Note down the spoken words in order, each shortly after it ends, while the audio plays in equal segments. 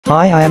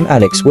Hi, I am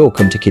Alex.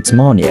 Welcome to Kids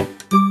Mania.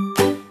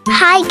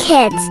 Hi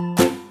kids!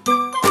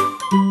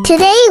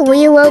 Today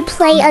we will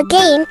play a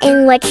game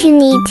in which you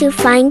need to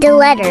find the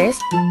letters.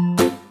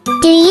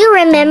 Do you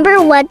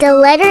remember what the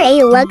letter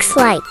A looks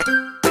like?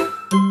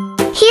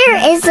 Here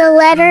is the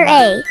letter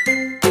A.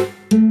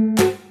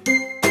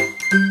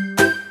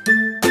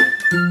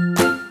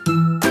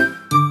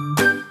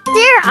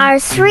 There are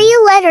 3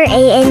 letters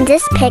A in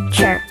this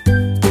picture.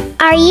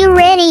 Are you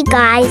ready,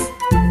 guys?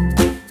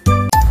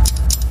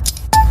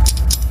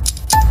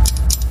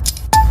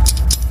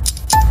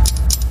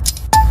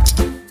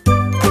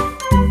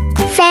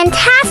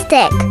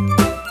 Fantastic!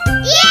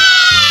 Yeah!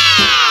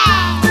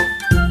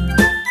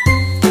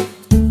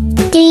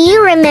 Do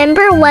you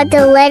remember what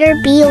the letter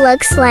B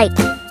looks like?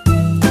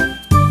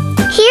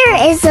 Here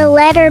is the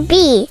letter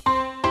B.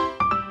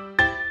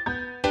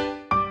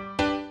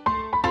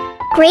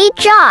 Great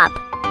job!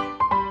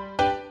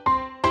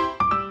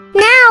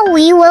 Now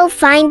we will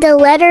find the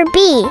letter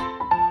B.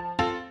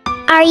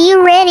 Are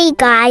you ready,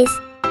 guys?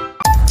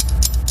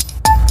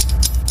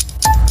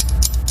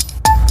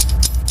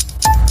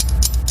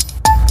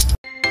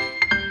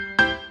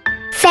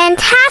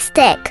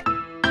 Fantastic!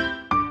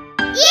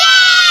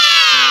 Yeah!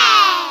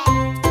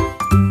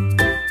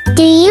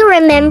 Do you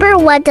remember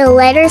what the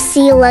letter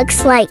C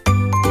looks like?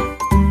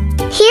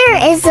 Here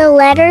is the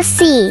letter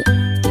C.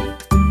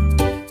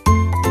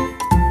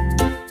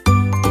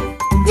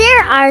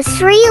 There are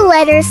 3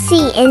 letters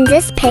C in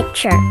this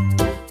picture.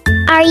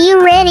 Are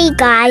you ready,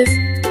 guys?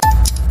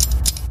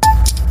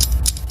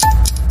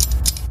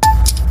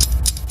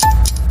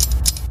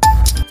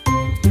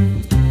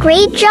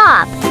 Great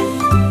job!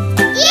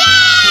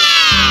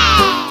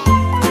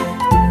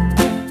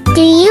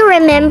 Do you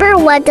remember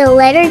what the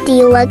letter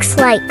D looks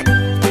like?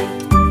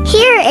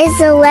 Here is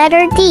the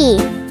letter D.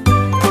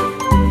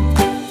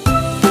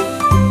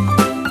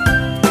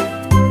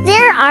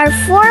 There are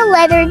 4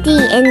 letters D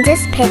in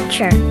this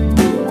picture.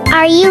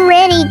 Are you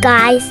ready,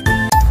 guys?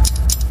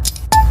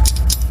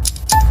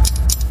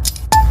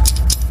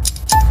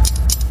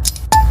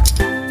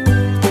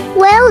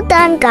 Well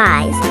done,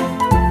 guys.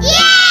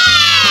 Yeah!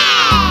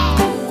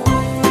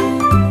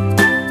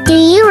 Do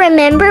you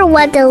remember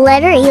what the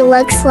letter E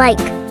looks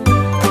like?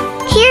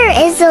 Here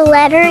is the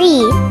letter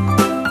E.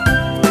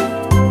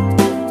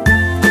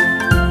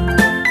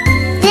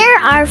 There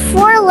are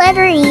 4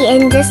 letters E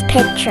in this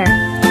picture.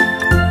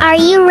 Are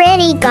you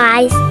ready,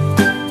 guys?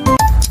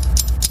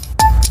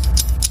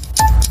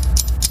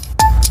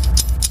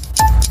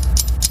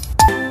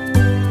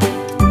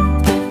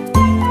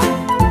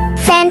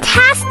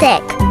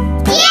 Fantastic!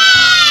 Yeah!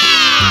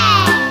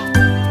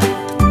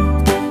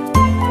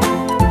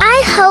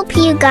 I hope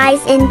you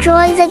guys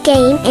enjoy the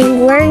game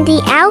and learn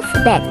the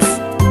alphabets.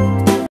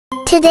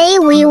 Today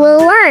we will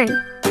learn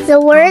the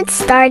words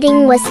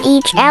starting with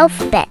each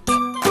alphabet.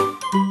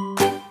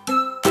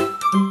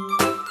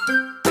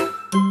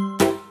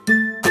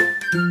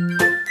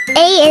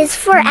 A is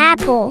for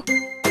apple.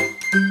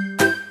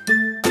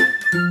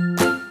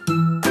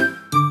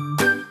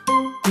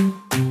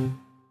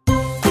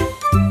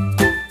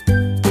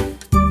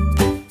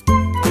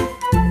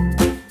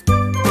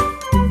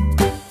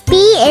 B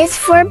is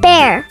for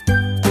bear.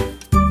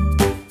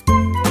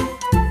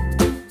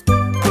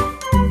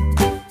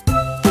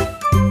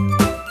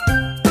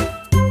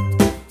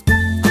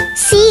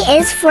 C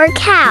is for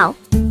cow.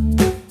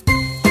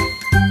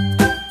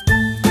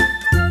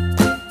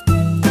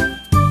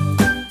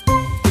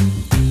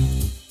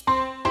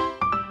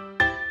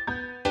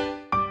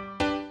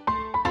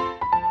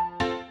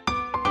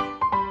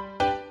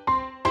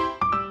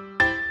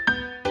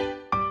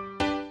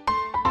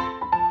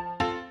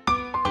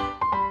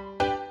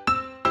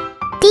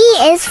 D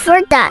is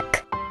for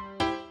duck.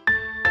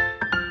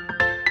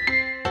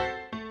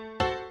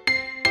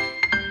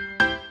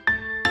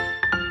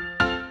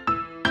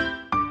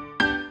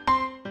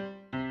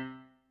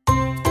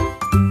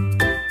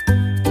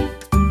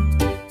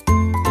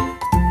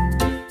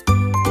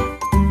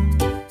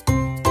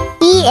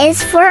 E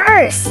is for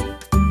earth.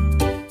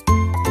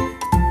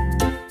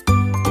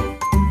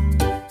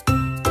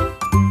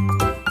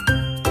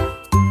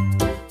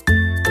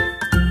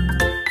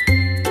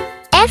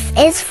 F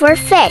is for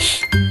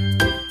fish.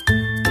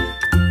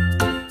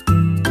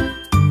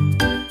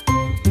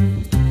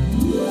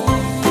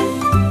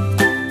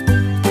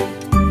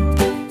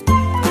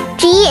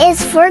 G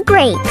is for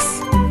grapes.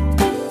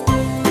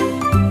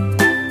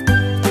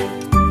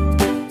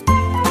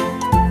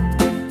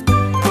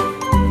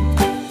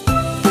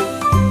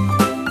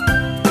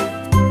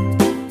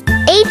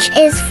 H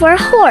is for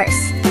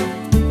horse.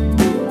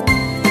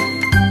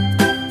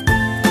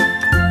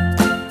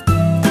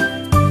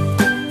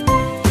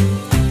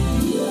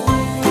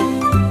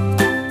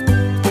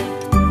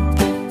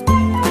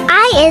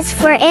 I is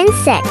for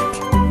insect.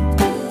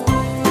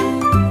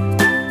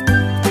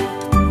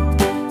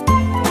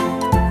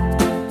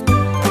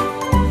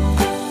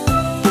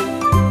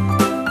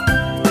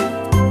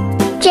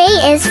 J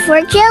is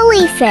for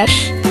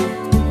jellyfish.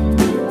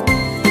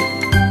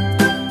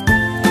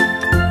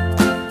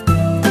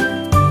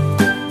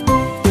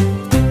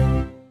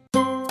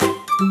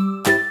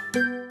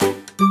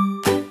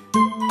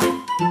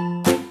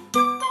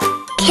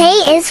 K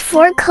is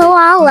for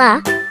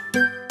koala.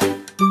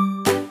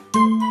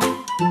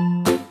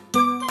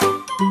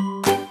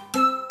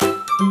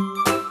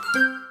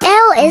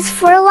 L is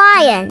for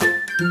lion.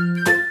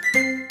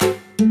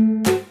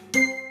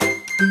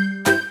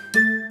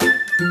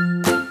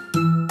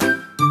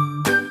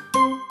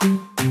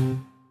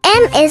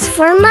 M is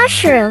for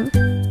mushroom.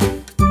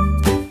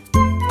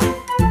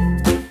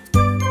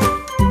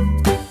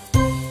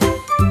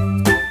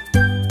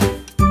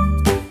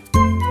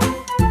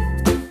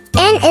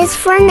 N is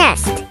for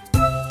nest.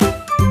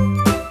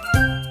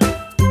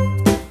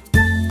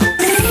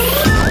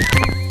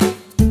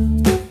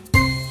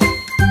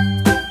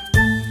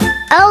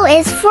 O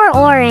is for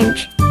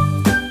orange.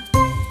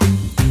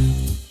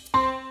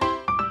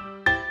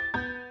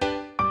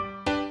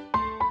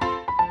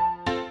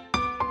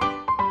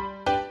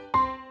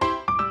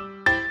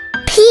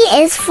 P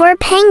is for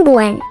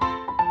penguin.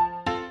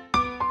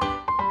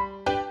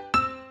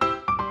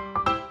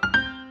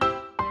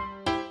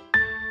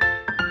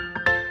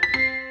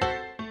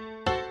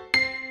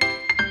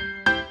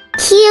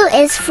 Q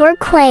is for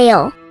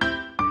quail.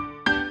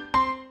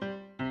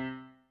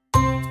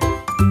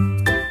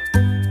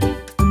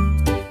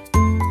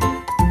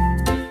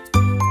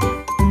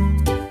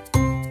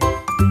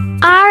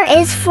 R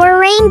is for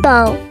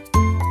rainbow.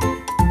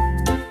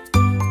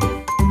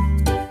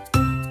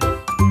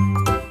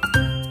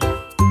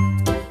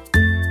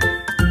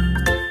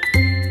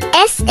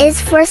 S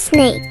is for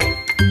snake.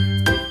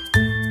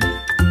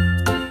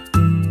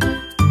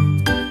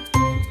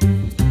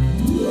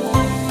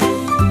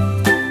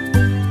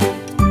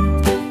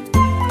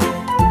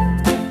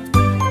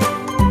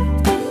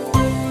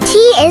 T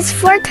is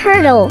for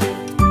turtle.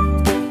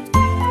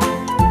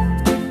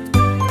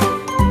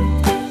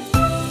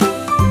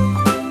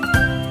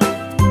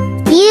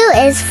 U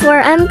is for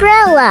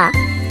umbrella.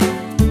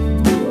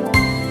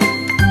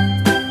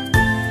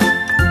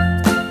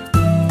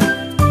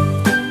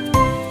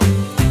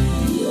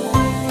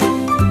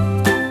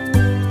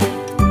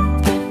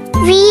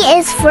 V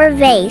is for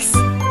vase.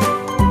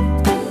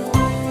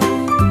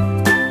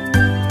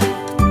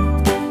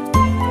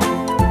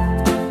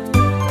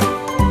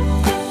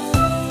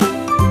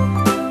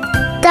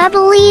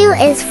 W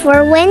is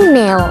for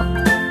windmill.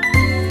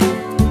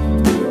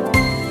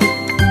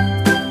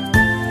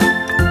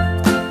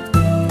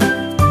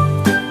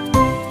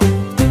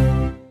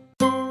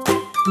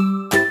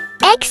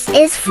 X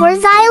is for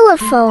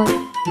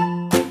xylophone.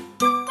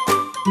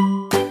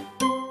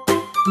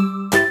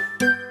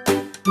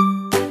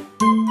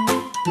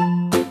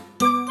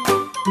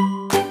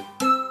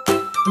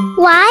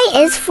 Y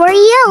is for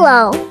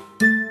yellow.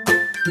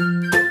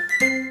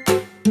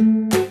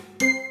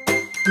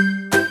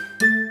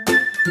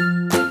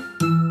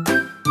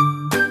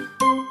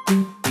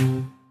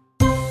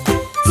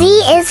 Z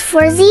is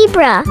for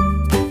zebra.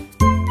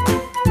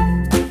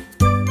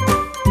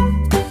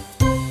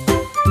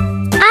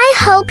 I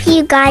hope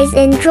you guys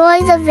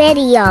enjoy the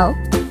video.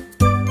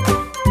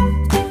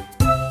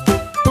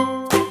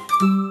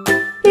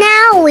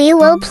 Now we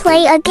will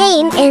play a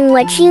game in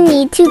which you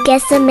need to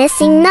guess a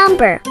missing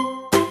number.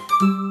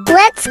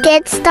 Let's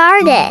get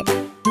started.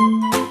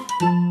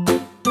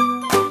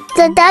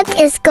 The duck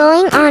is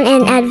going on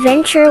an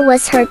adventure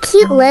with her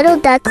cute little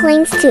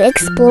ducklings to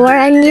explore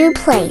a new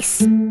place.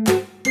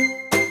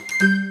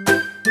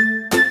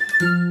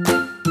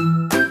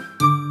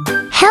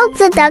 Help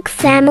the duck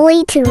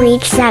family to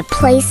reach that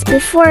place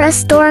before a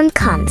storm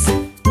comes.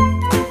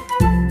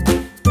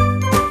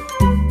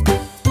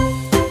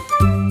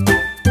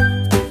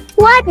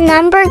 What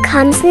number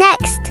comes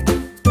next?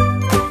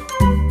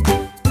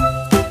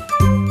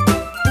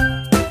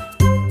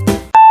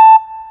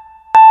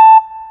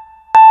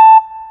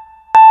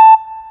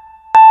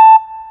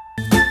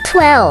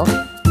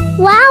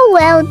 Wow,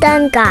 well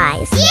done,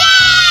 guys.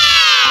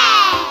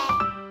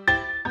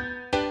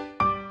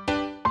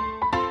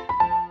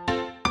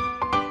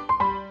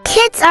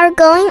 Kids are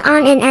going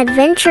on an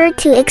adventure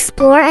to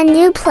explore a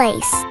new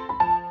place.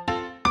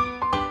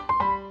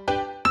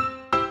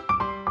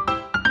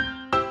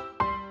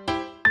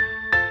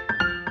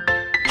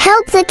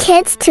 Help the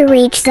kids to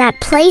reach that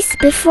place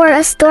before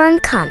a storm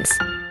comes.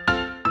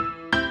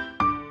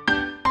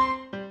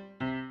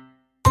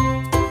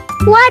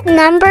 What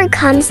number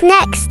comes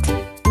next?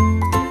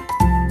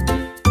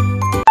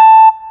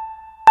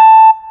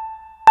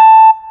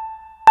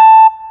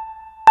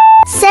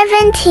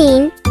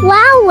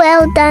 Wow,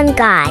 well done,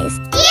 guys.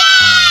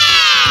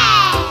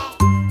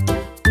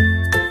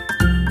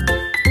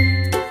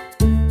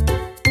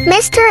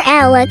 Mr.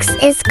 Alex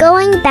is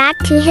going back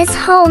to his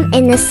home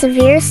in the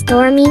severe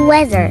stormy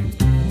weather.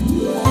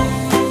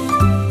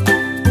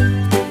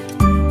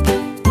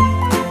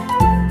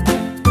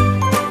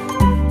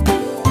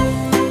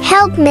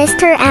 Help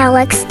Mr.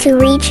 Alex to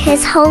reach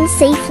his home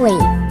safely.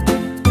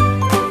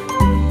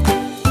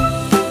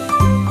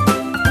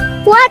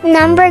 What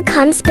number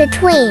comes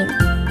between?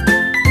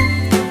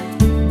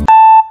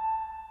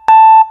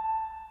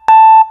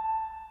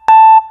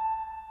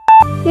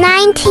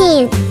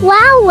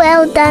 Wow,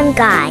 well done,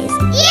 guys.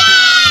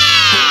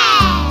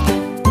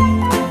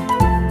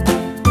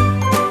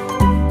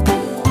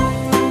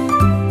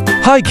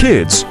 Hi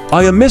kids,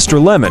 I am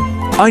Mr. Lemon.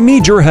 I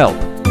need your help.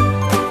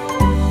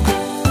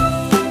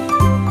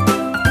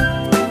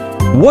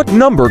 What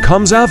number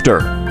comes after?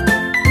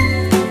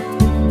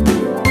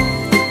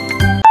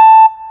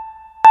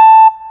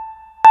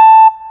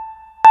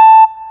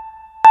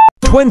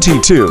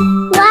 $22.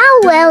 Wow,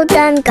 well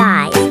done,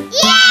 guys.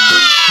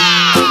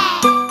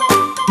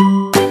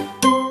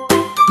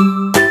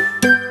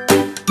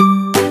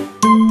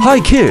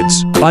 Hi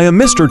kids, I am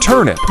Mr.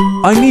 Turnip.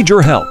 I need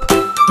your help.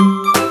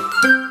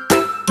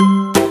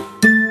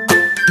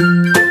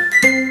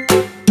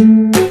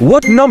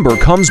 What number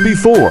comes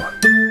before?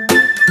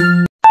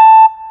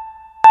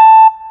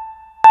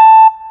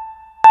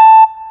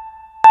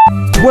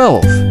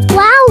 $12.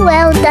 Wow,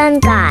 well done,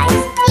 guys.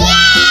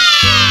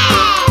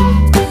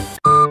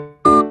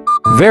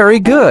 Very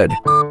good.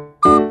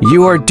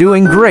 You are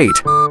doing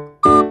great.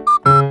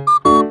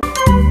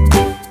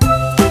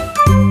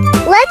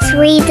 Let's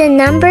read the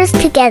numbers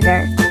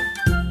together.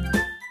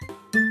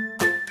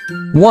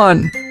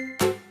 1,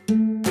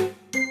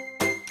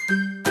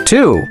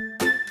 2,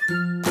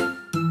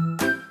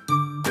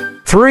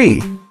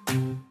 3,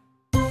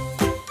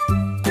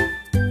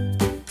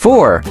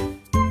 4,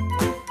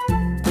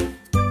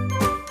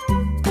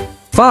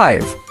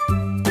 5,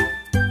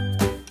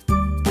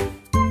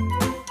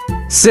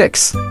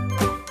 6,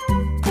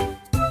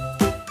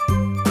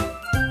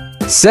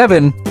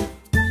 7,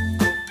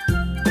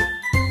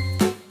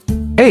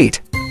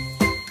 8,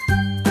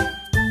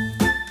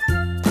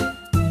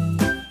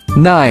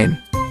 9,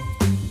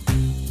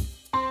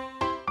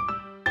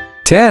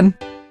 10.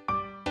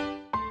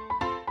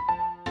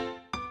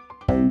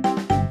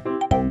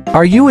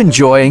 Are you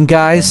enjoying,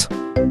 guys?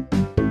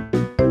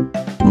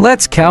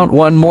 Let's count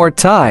one more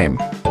time.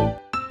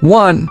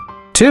 1,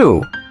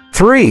 2,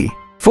 3,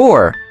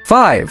 4,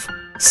 5,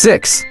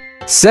 6,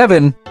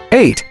 7,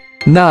 8,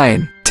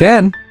 9,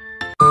 10.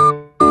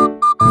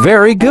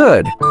 Very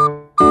good.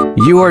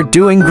 You are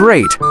doing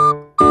great.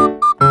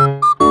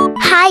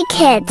 Hi,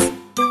 kids.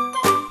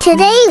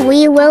 Today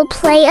we will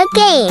play a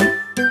game.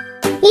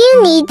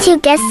 You need to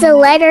guess the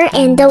letter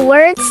and the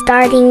word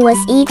starting with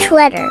each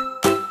letter.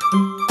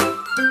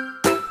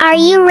 Are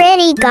you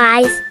ready,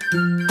 guys?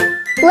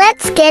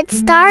 Let's get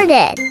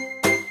started.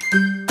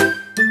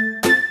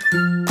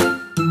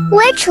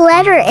 Which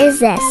letter is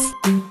this?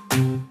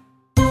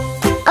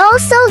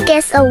 Also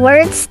guess a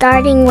word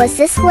starting with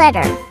this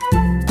letter.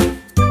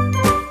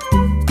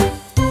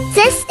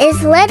 This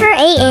is letter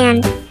A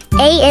and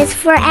A is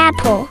for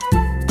apple.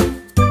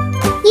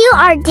 You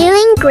are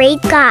doing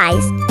great,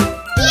 guys.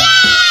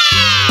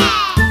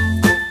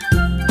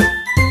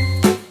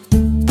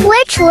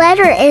 Which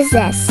letter is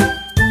this?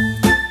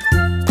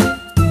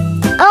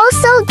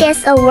 Also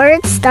guess a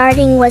word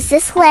starting with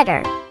this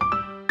letter.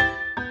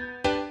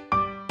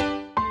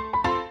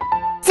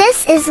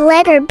 This is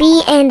letter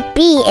B and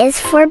B is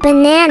for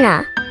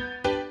banana.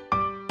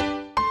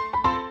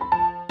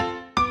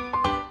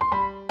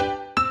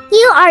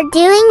 You are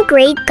doing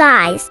great,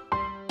 guys.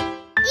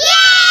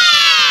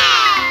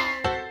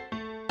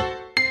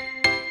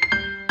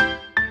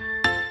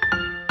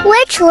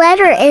 Which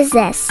letter is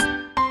this?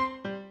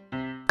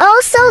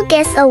 Also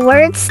guess a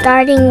word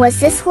starting with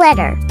this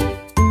letter.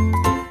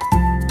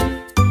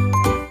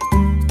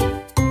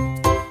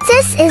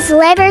 This is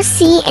letter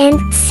C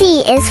and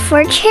C is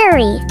for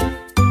cherry.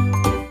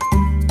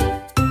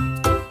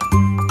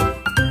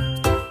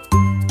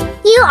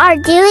 You are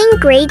doing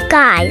great,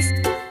 guys.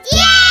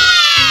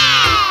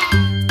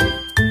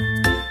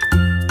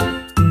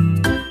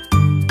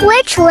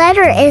 Which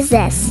letter is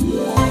this?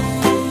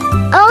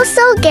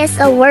 Also guess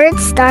a word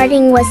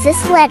starting with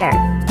this letter.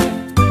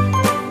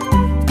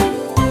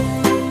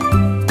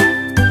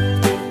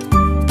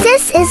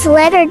 This is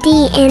letter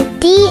D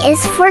and D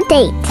is for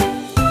date.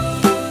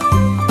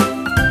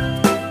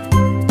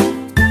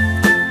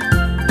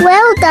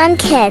 Well done,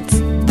 kids.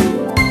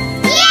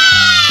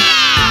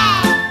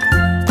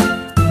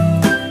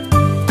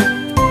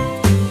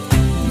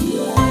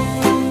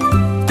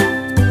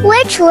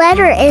 Which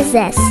letter is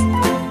this?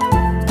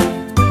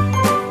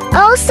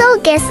 Also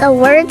guess a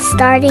word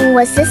starting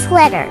with this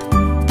letter.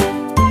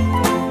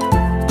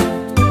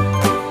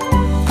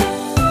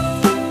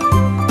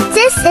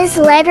 This is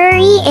letter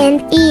E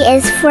and E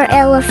is for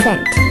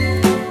elephant.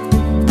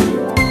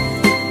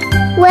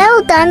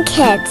 Well done,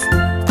 kids.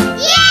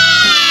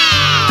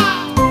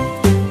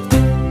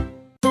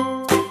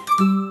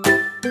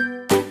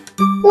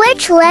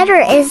 Which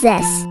letter is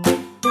this?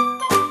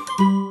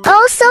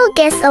 Also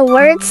guess a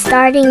word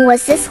starting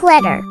with this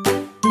letter.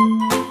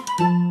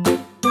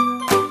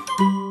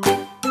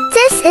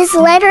 This is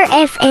letter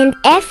F and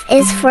F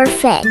is for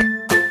fig.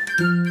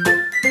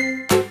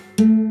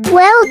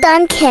 Well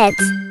done,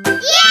 kids.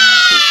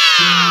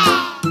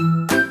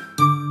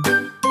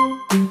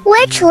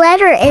 Which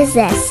letter is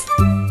this?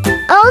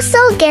 Also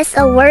guess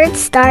a word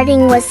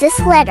starting with this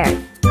letter.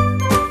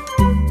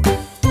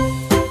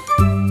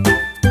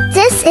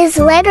 This is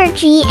letter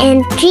G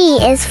and G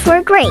is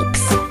for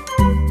grapes.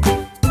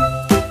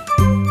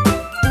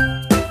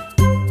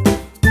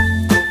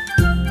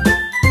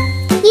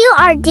 You You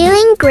are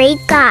doing great,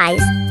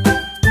 guys.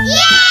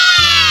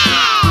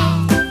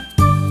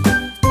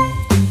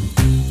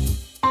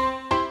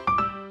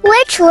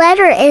 Which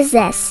letter is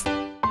this?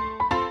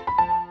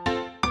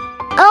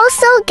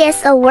 Also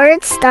guess a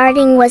word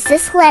starting with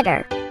this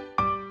letter.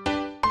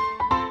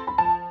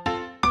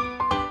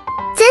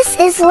 This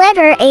is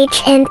letter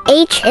H and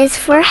H is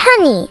for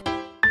honey.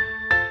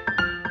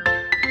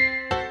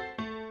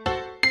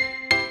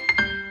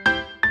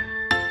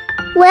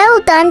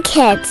 Well done,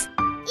 kids.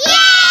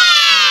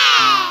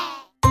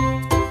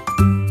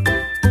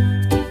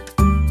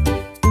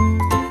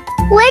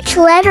 Which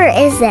letter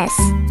is this?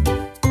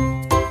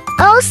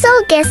 Also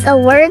guess a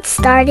word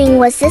starting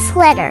with this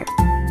letter.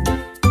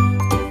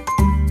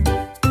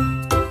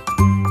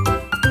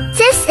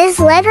 This is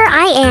letter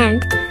I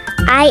and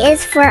I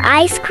is for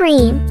ice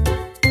cream.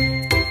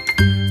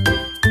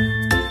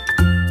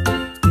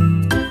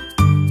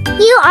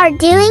 You are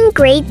doing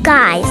great,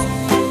 guys.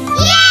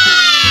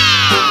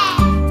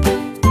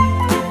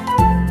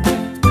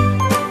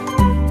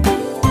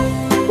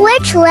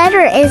 Which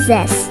letter is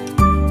this?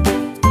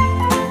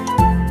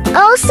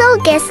 Also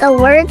guess a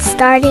word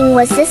starting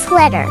with this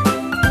letter.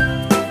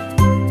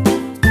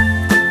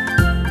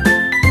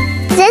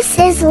 This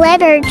is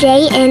letter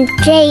J and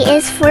J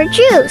is for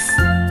juice.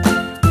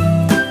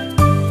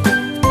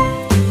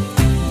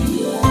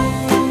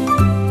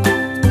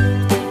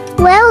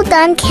 Well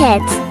done,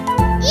 kids.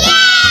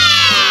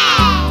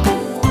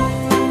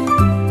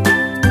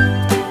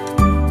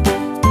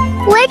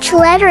 Which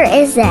letter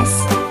is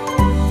this?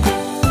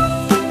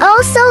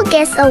 Also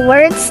guess a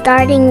word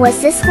starting with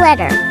this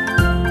letter.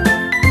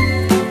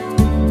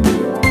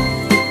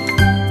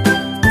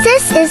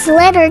 This is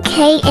letter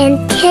K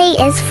and K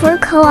is for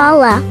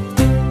koala.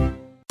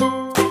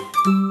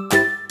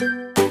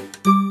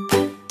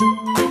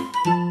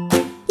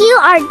 You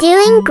are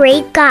doing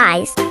great,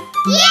 guys.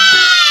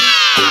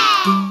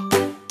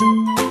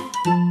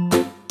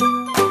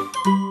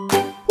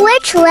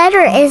 Which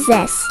letter is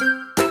this?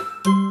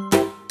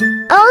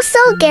 Also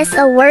guess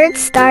a word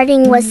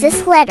starting with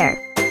this letter.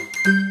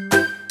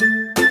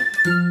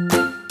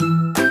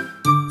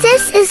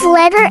 This is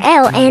letter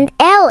L and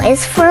L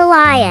is for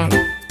lion.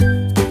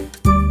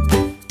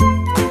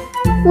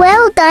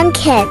 Well done,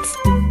 kids.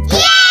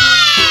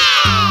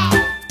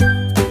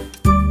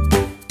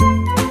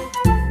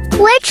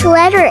 Which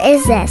letter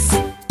is this?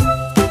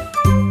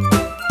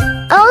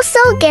 Also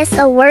guess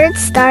a word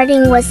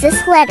starting with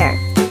this letter.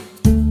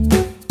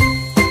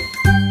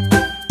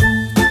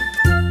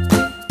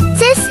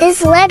 This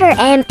is letter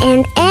M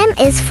and M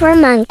is for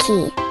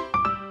monkey.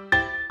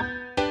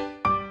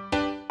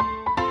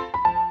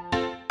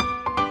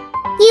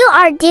 You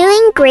are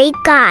doing great,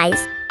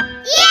 guys.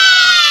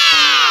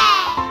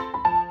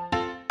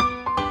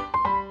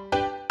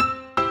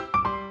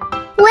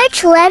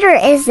 Which letter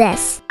is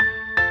this?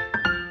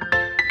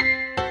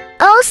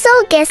 Also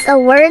guess a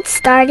word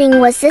starting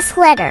with this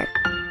letter.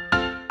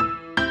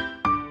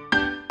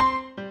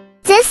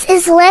 This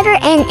is letter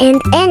N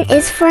and N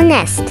is for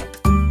nest.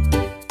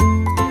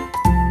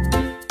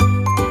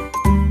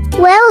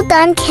 Well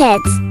done,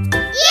 kids.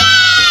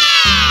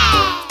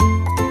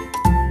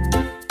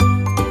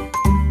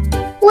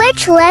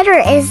 Which letter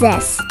is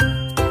this?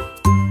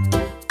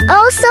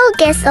 Also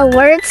guess a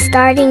word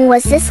starting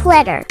with this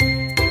letter.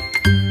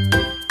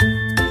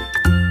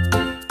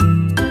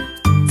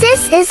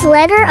 This is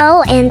letter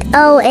O and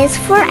O is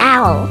for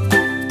owl.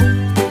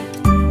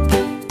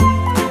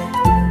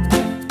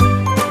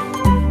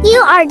 You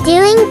are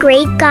doing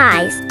great,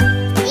 guys.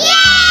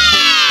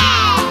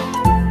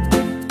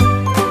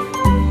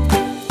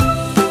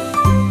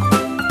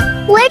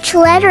 Which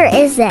letter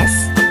is this?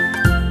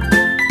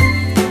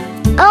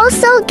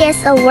 Also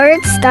guess a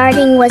word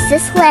starting with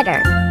this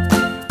letter.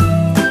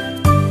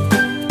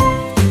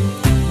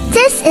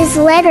 This is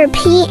letter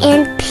P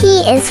and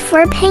P is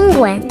for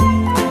penguin.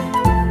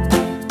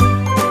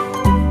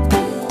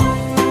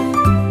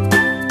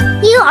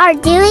 You are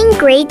doing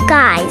great,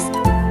 guys.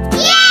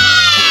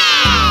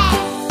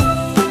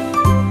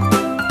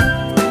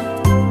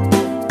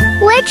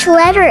 Which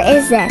letter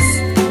is this?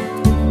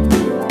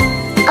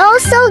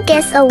 Also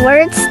guess a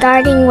word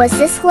starting with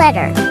this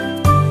letter.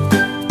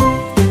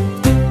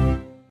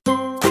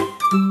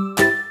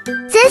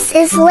 This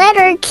is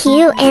letter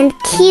Q and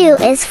Q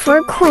is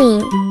for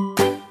queen.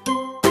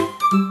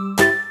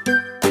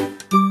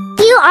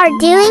 You are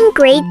doing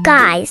great,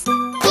 guys.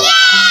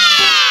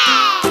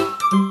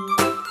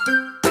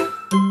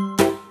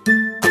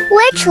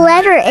 Which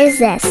letter is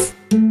this?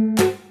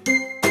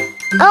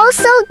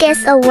 Also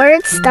guess a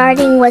word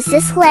starting with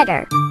this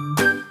letter.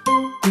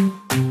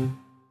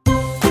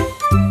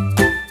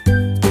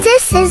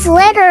 This is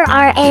letter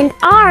R and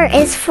R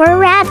is for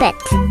rabbit.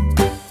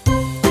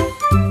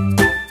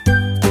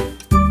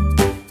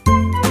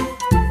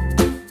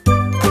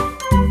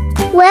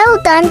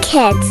 Well done,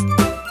 kids.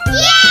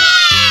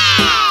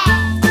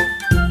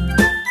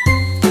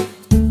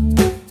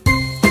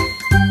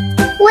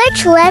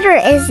 Which letter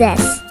is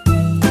this?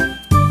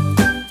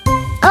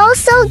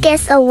 Also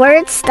guess a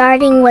word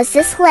starting with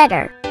this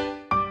letter.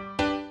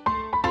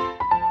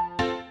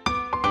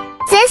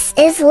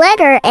 is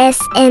letter S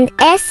and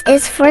S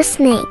is for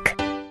snake.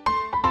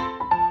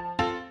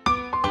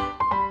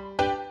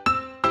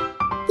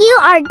 You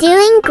are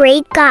doing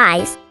great,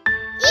 guys.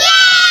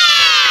 Yeah!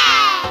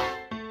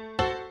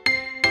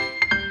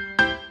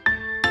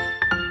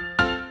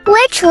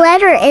 Which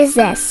letter is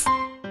this?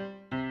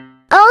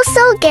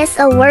 Also guess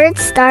a word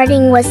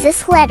starting with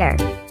this letter.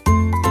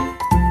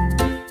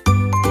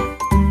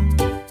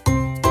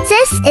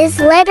 This is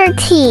letter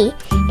T,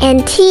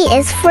 and T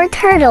is for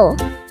turtle.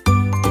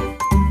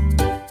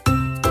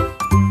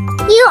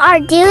 You are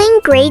doing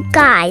great,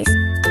 guys.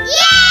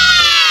 Yeah!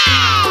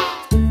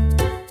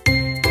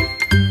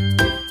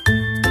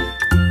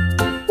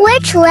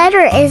 Which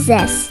letter is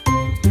this?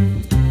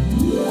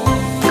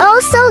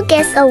 Also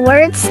guess a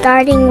word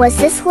starting with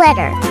this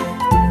letter.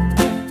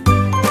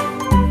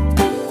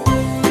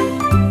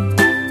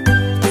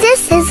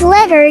 This is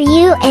letter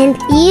U, and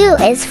U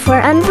is for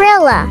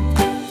umbrella.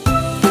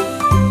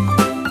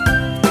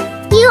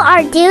 You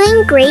are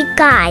doing great,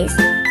 guys.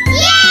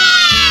 Yeah!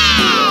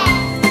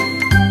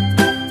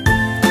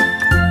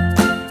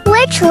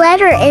 Which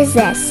letter is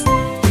this?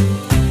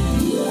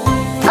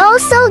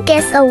 Also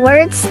guess a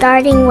word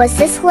starting with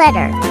this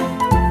letter.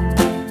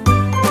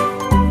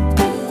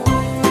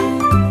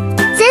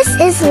 This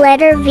is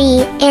letter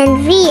V,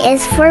 and V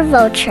is for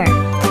vulture.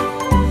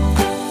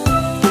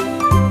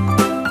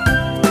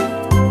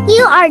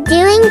 You are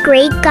doing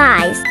great,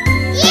 guys.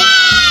 Yeah!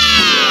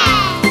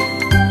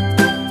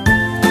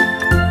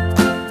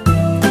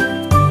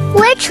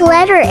 Which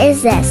letter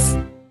is this?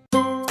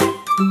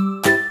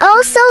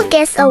 Also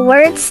guess a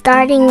word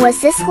starting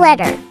with this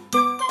letter.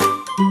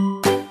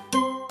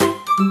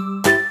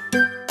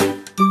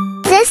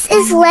 This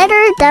is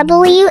letter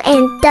W,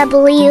 and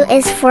W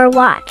is for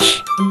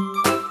watch.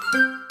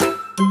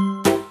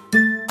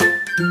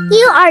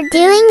 You are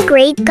doing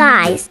great,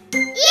 guys.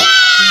 Yeah!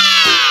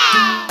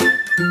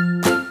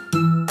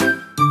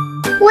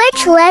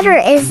 Which letter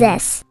is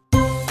this?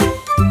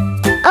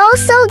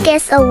 Also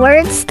guess a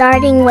word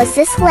starting with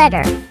this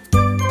letter.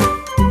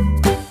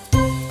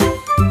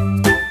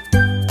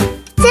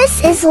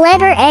 This is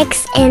letter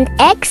X, and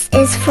X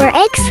is for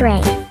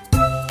X-ray.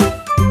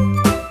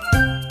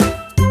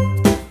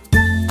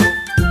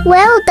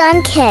 Well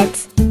done,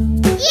 kids.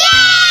 Yeah!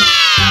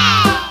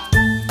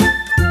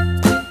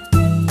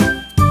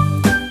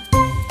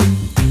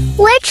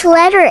 Which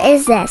letter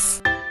is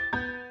this?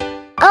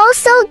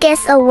 Also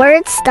guess a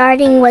word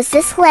starting with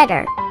this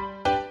letter.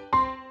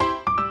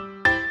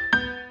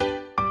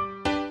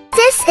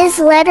 This is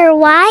letter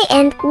Y,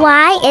 and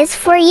Y is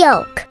for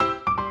yolk.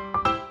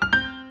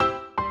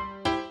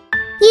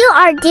 You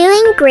are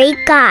doing great,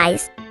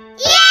 guys.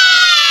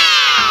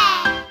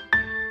 Yeah!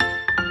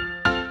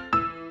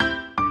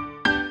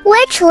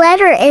 Which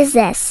letter is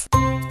this?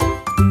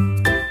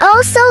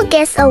 Also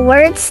guess a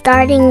word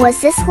starting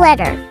with this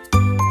letter.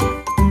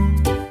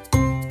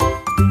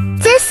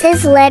 This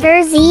is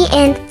letter Z,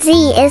 and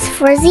Z is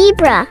for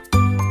zebra.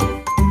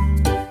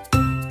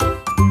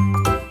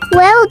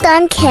 Well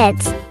done,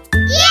 kids.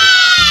 Yeah!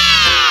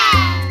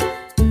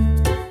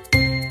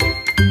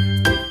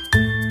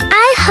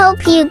 I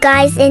hope you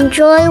guys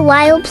enjoy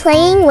while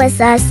playing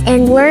with us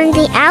and learn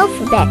the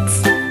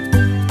alphabets.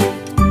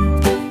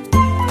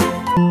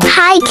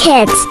 Hi,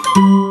 kids.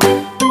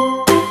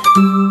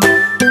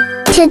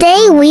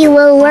 Today we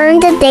will learn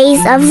the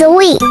days of the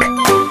week.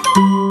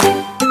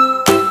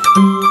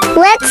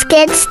 Let's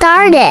get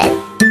started.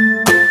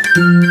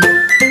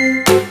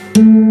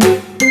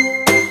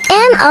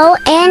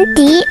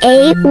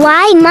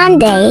 Monday,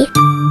 Monday.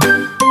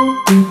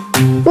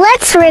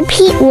 Let's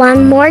repeat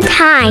one more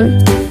time.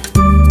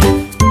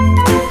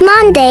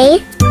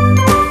 Monday.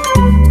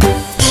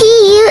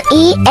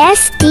 Tuesday,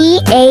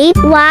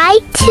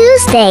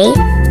 Tuesday.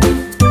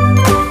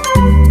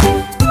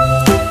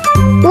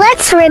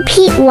 Let's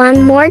repeat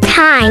one more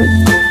time.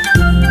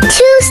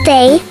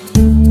 Tuesday.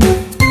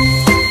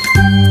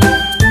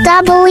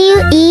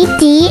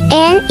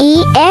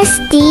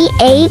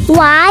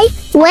 Wednesday,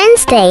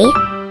 Wednesday.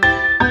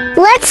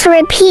 Let's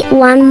repeat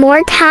one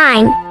more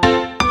time.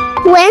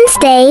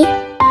 Wednesday.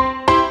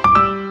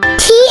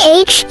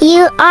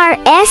 Thursday,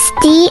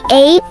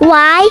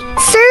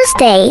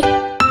 Thursday.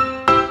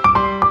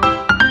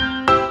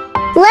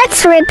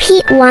 Let's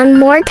repeat one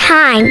more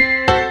time.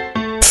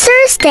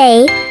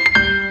 Thursday.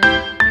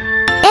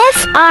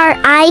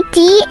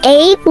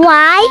 Friday,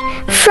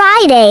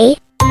 Friday.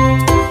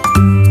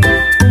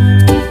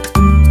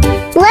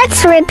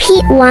 Let's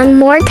repeat one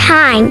more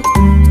time.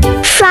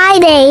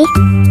 Friday.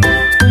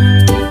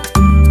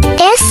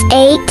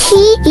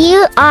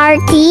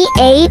 Saturday,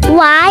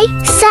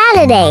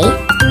 Saturday.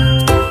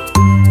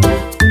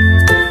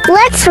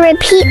 Let's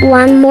repeat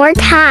one more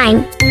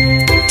time.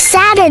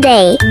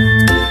 Saturday.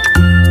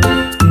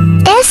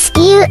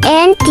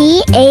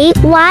 Sunday,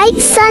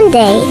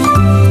 Sunday.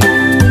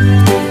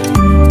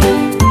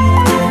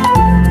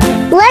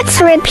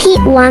 Let's repeat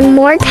one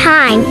more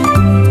time.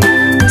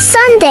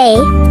 Sunday.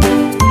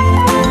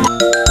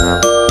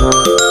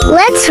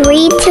 Let's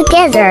read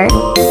together.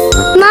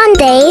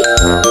 Monday.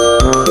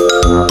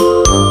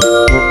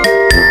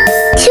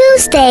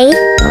 Tuesday,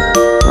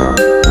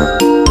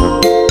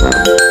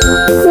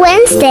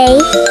 Wednesday,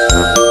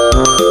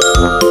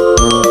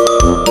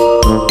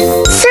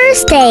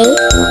 Thursday,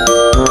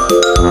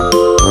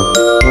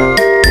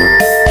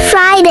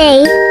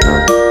 Friday,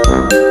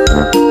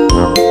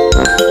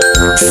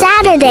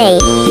 Saturday,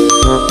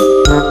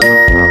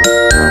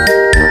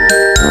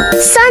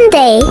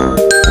 Sunday.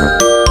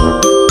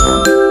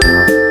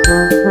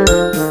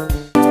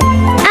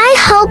 I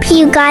hope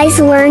you guys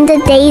learned the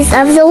days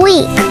of the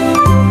week.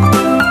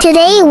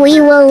 Today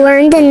we will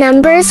learn the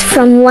numbers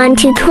from 1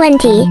 to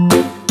 20.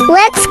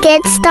 Let's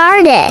get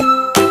started.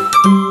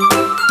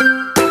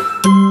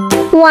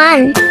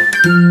 1,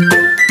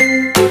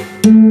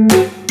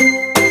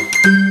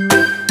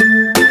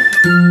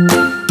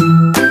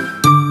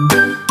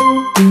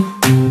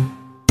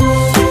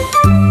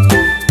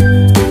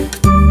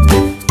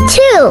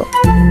 2,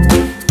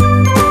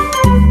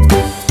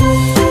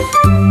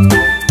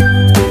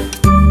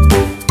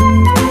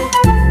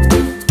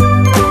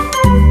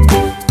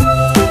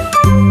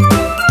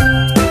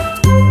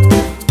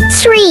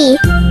 3,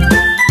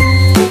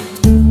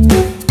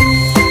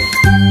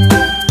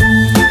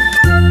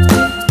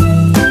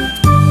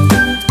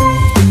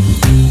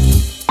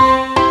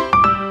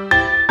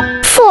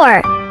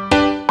 4,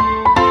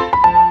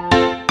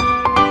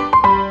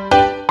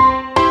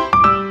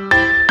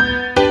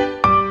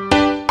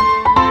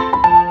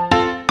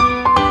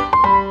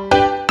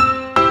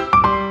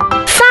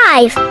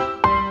 5,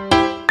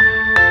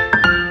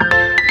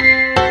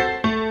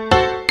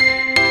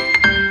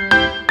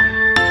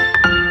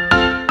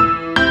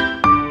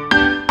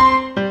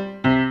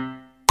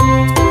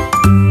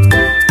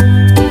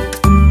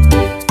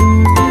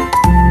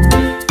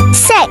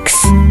 6,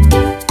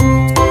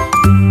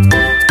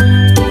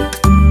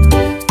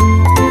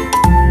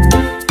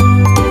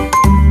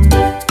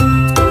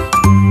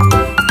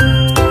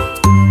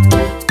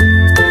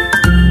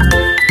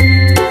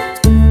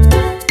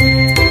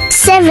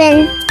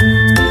 7,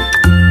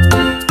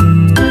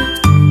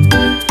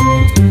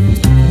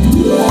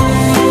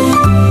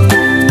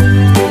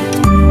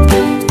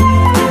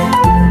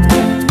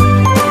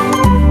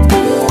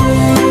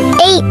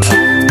 8,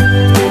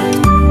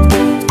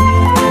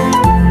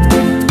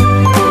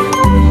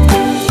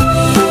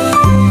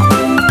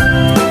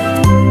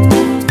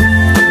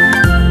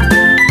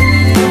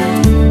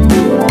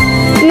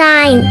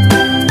 9,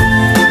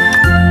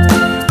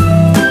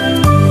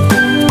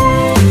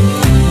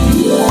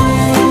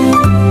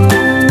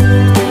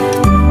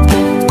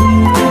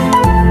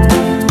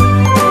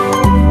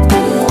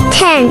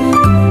 10,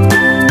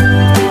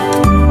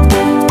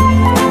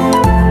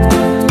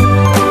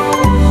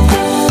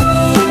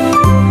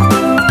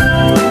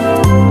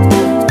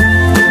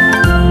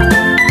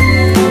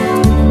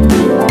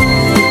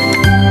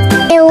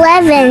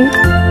 11,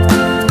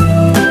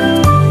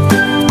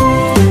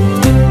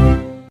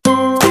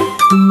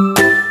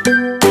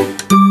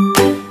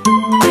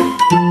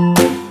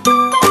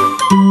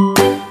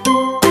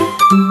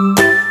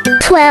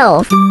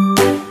 12,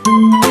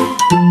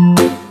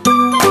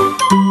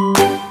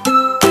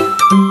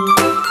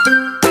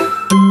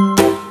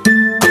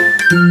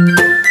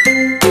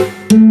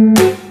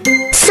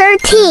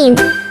 13,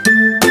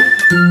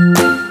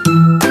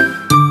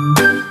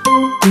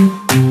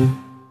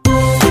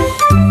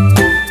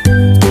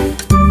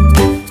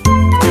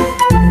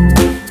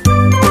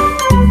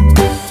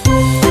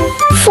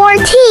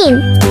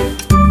 14,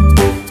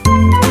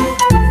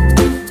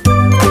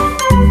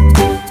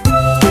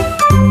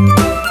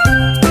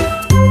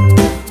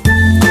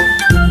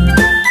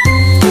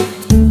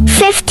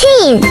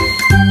 15,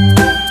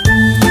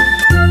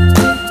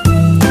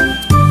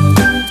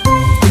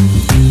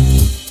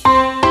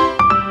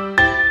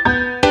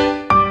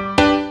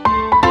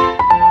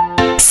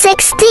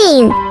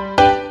 16,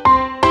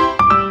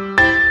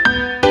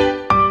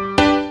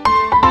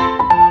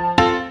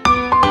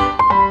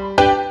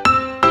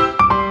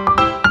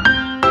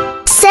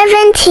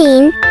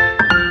 17,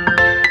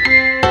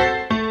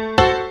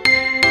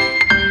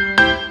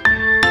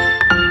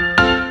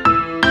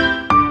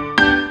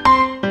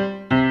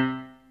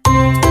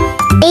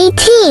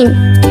 18,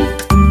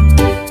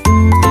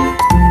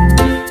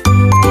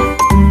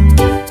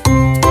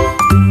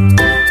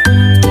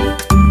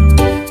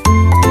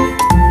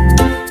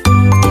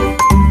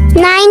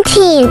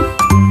 19,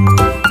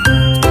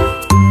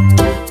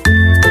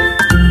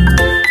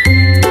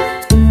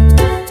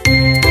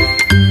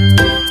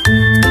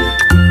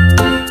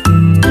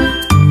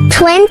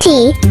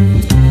 20,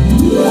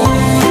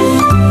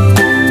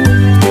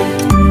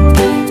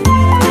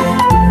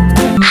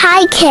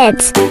 'Hi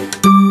kids!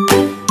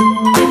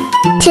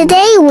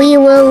 Today we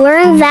will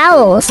learn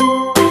vowels.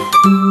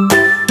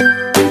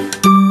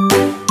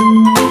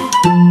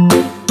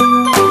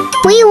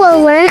 We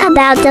will learn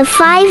about the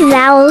 5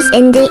 vowels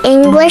in the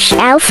English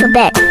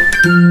alphabet.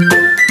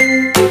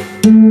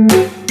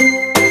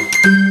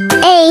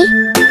 A,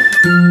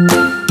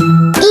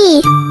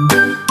 E,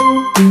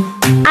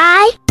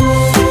 I,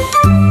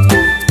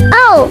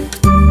 O,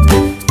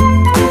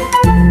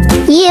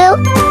 U,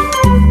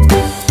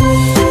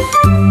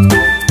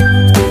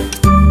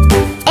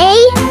 A,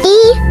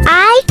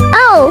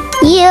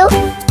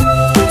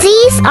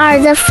 are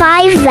the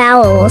 5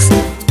 vowels.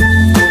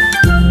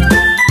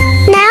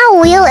 Now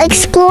we'll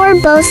explore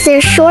both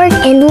their short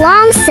and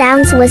long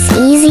sounds with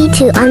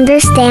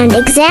easy-to-understand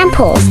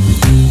examples.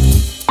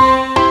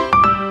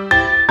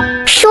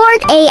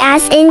 Short A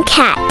as in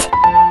cat.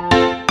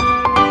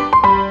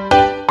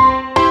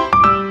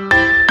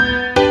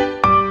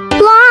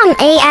 Long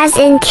A as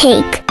in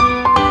cake.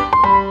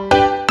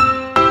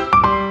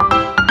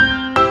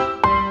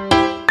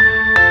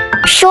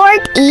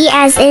 Short E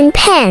as in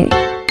pen.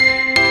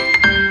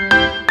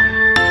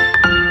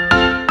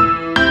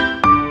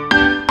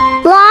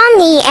 Long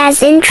E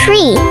as in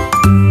tree.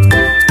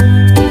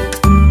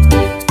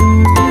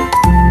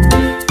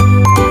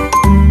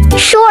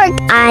 Short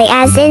I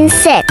as in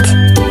sit.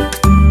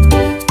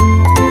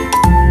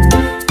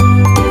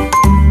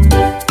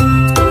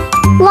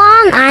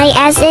 Long I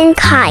as in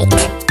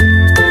kite.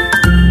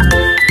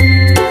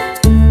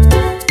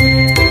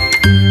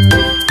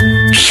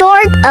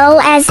 Short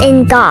O as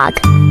in dog.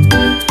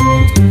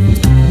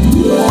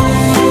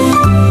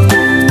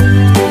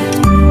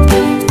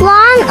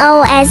 Long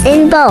O as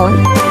in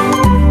bone.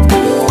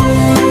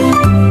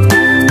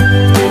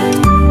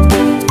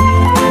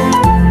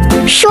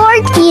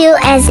 Short U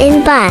as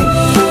in bun.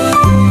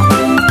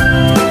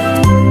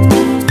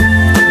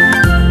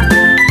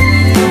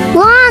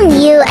 Long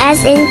U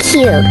as in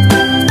cube.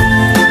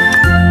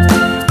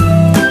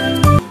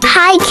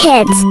 Hi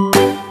kids!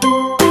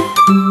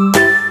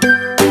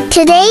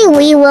 Today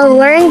we will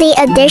learn the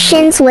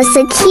additions with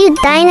the cute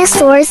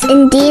dinosaurs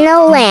in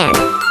Dino Land.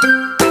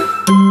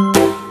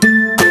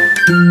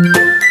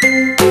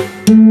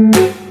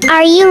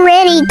 Are you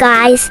ready,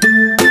 guys?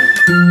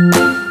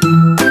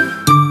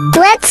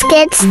 Let's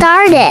get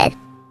started.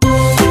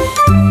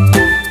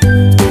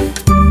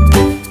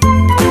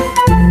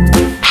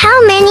 How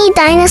many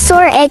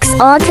dinosaur eggs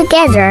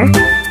altogether?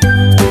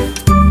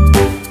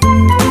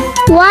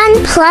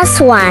 1 plus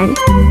 1.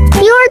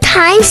 Your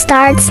time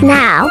starts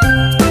now.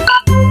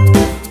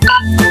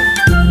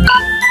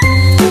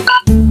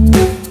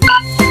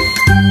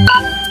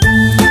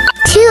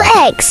 2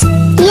 eggs.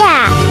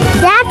 Yeah,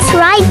 that's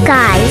right,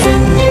 guys.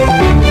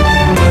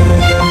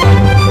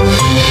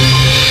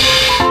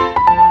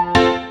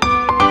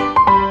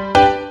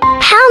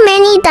 How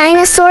many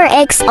dinosaur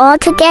eggs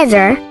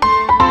altogether?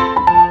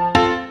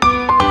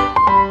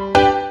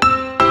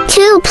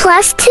 2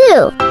 plus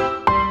 2.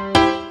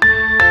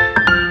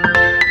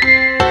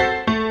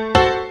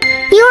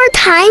 Your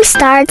time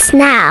starts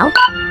now.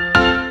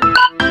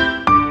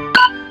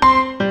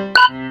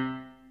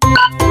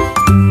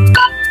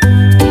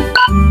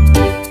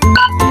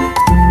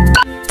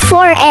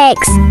 4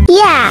 eggs.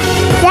 Yeah,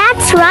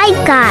 that's right,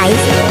 guys.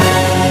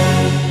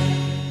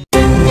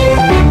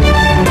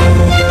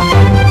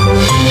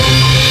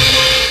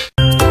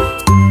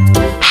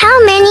 How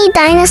many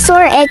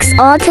dinosaur eggs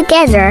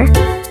altogether?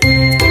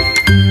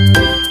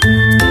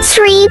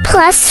 3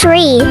 plus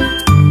 3.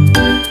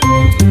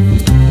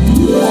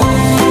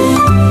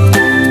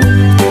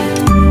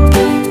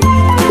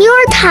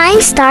 Your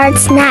time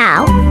starts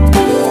now.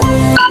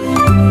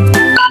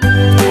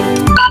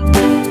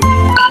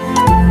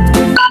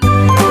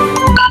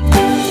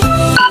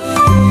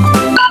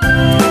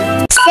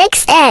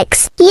 6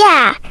 eggs.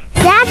 Yeah,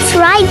 that's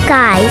right,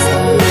 guys.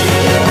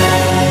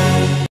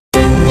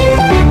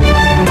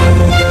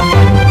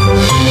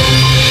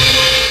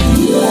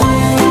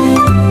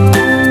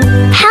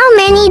 How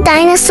many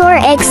dinosaur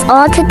eggs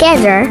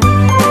altogether?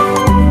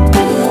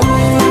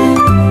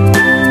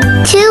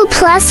 2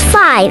 plus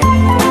 5.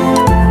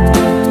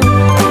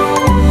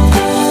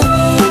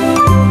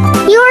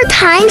 Your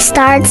time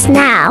starts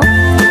now.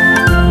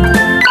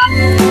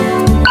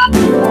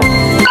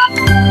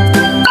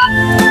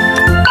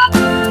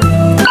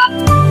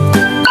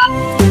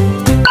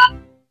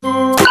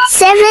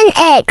 7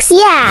 eggs.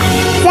 Yeah,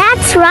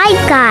 that's right,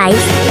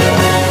 guys.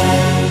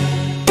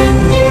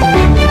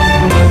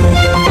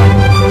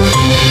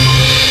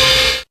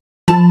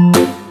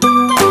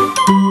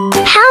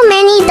 How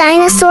many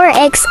dinosaur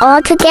eggs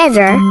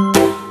altogether?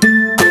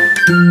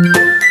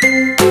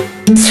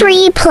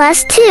 3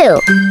 plus 2.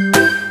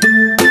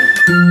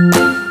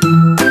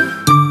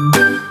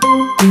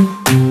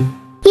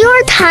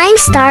 Your time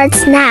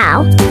starts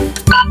now.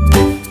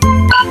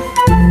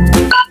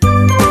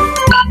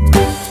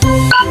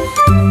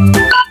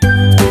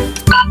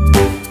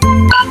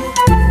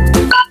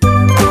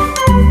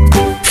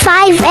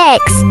 5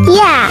 eggs.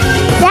 Yeah,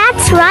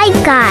 that's right,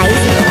 guys.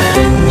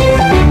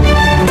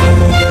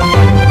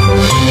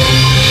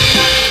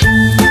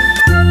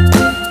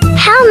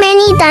 How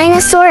many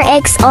dinosaur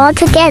eggs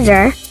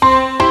altogether?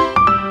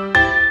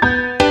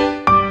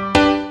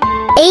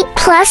 8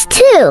 plus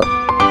 2.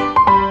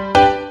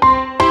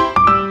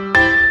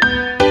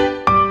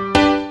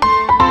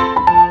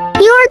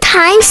 Your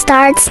time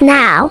starts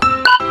now.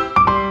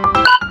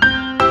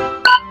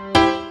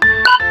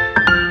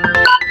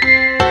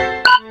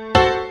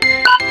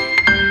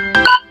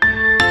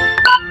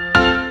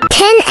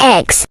 10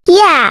 eggs.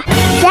 Yeah,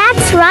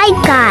 that's right,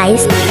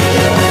 guys.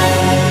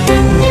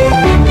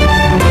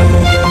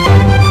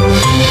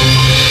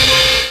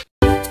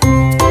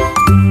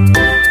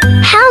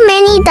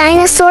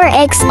 dinosaur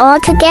eggs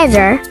all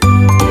together?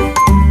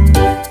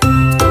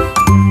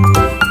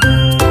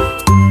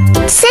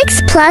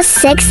 6 plus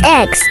 6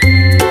 eggs.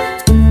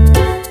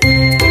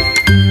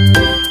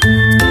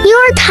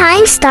 Your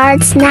time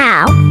starts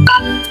now.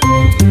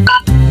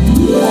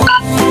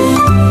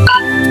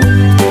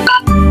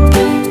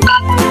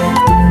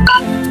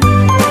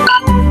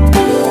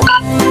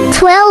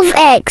 12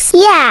 eggs.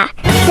 Yeah,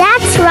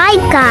 that's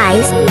right,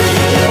 guys.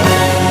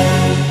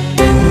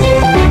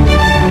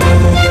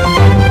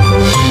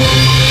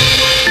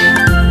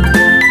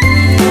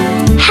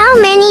 How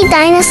many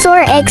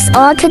dinosaur eggs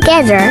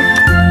altogether?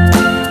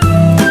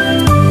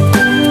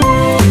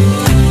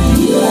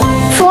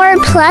 4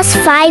 plus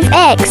 5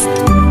 eggs.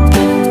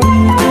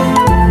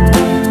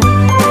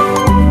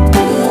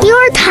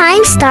 Your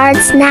time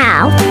starts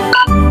now.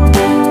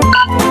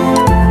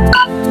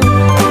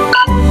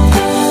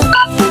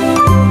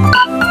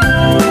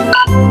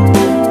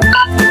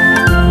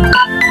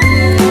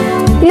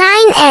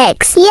 9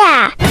 eggs.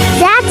 Yeah,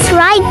 that's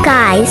right,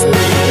 guys.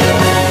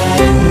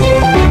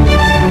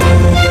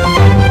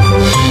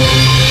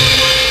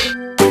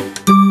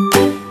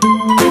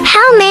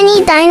 How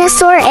many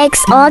dinosaur eggs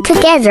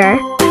altogether?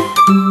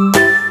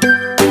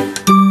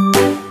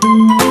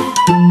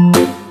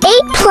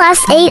 8 plus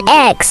 8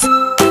 eggs.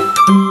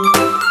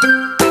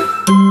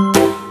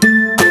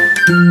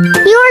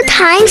 Your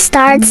time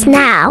starts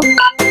now.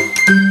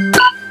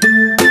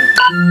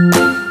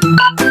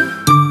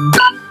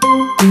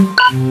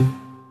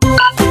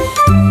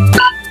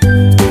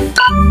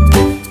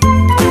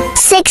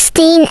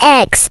 16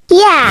 eggs.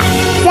 Yeah,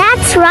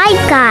 that's right,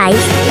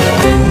 guys.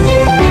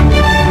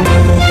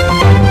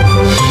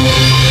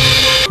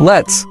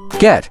 Let's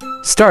get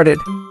started.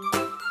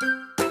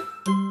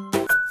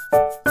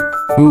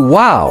 Ooh,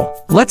 wow!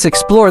 Let's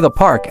explore the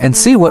park and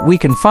see what we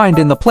can find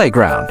in the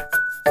playground.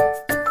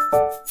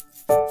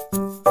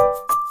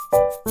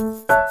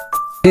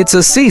 It's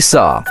a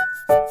seesaw.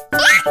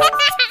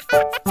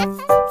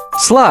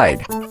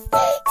 Slide.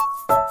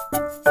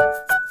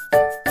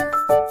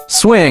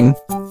 Swing.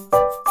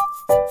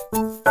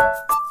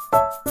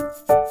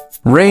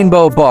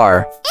 Rainbow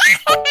bar.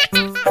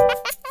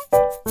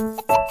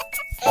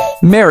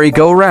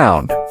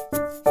 Merry-go-round.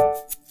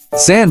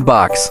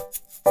 Sandbox.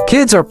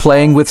 Kids are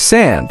playing with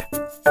sand.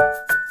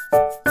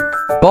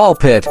 Ball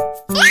pit.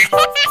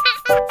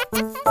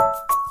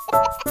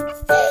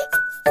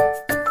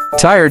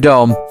 Tire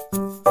dome.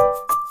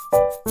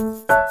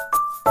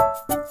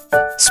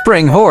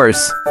 Spring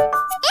horse.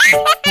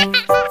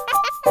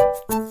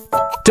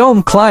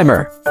 Dome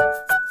climber.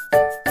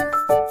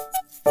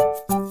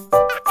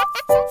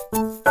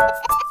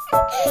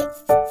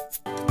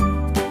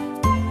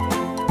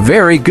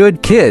 Very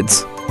good,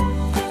 kids.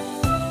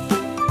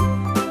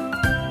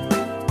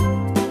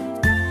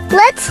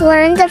 Let's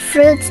learn the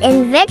fruits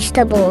and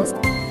vegetables.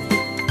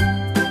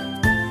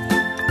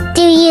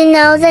 Do you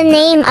know the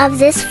name of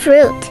this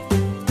fruit?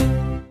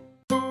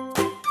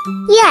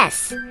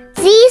 Yes,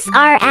 these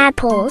are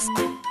apples.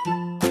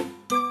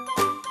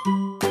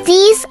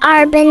 These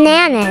are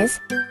bananas.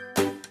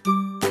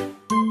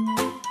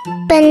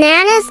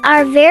 Bananas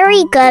are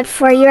very good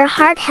for your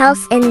heart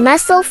health and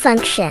muscle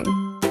function.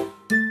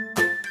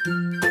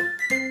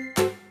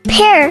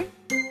 Pear.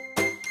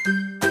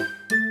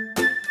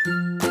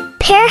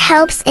 Pear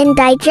helps in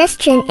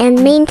digestion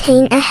and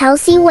maintain a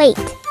healthy weight.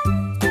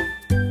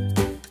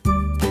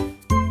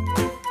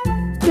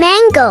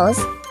 Mangoes.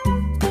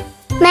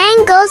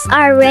 Mangoes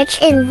are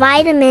rich in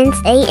vitamins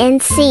A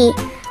and C,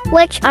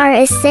 which are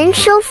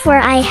essential for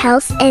eye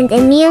health and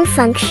immune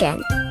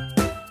function.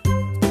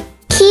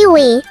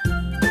 Kiwi.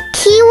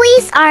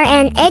 Kiwis are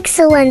an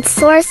excellent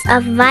source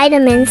of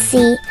vitamin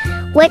C,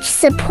 which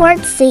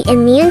supports the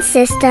immune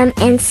system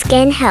and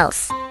skin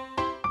health.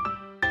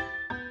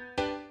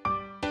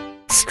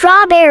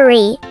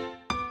 Strawberry.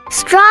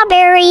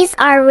 Strawberries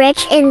are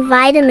rich in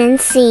vitamin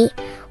C,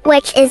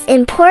 which is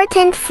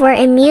important for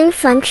immune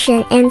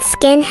function and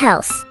skin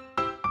health.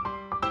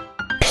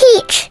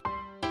 Peach.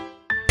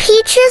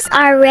 Peaches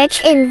are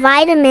rich in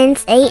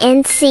vitamins A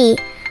and C,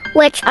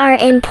 which are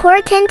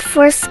important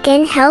for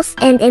skin health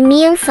and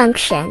immune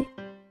function.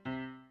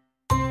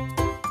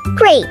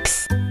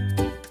 Grapes.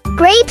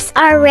 Grapes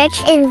are rich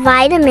in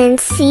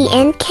vitamins C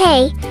and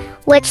K,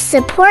 which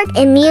support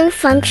immune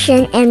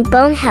function and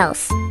bone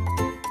health.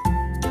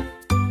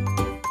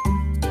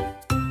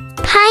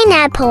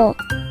 Pineapple.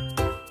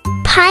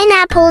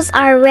 Pineapples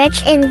are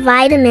rich in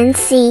vitamin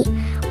C,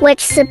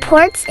 which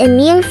supports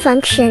immune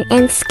function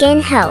and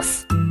skin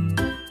health.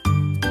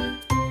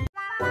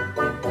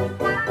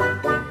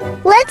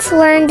 Let's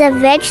learn the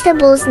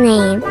vegetables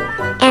name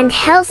and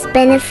health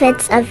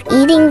benefits of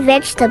eating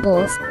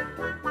vegetables.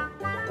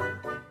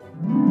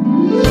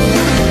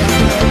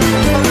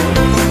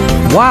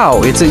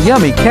 Wow, it's a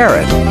yummy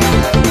carrot.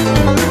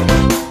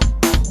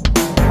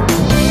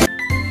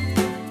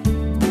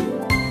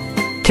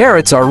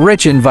 Carrots are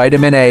rich in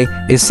vitamin A,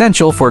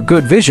 essential for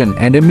good vision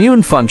and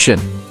immune function.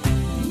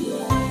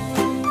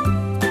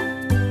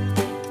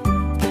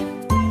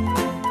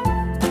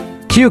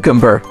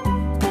 Cucumber.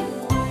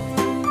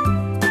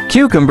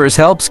 Cucumbers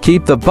helps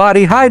keep the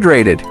body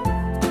hydrated.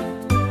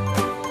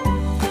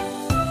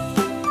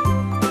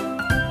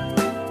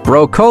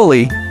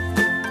 Broccoli.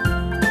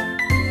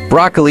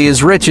 Broccoli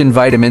is rich in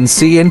vitamins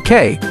C and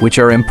K, which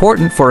are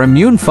important for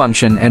immune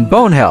function and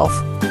bone health.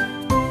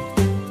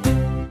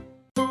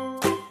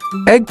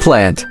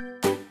 Eggplant.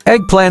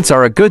 Eggplants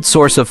are a good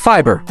source of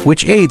fiber,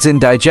 which aids in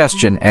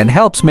digestion and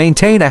helps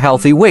maintain a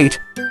healthy weight.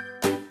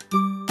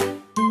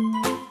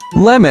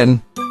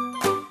 Lemon.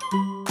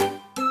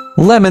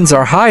 Lemons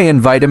are high in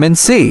vitamin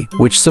C,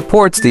 which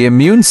supports the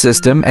immune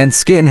system and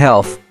skin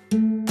health.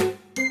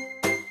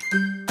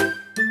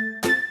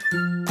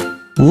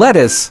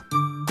 Lettuce.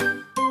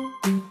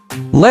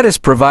 Lettuce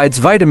provides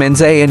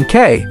vitamins A and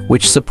K,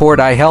 which support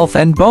eye health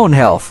and bone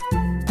health.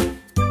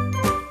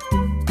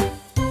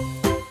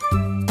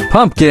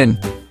 Pumpkin.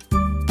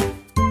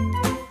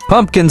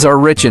 Pumpkins are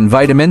rich in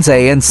vitamins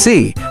A and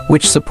C,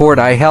 which support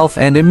eye health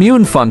and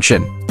immune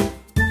function.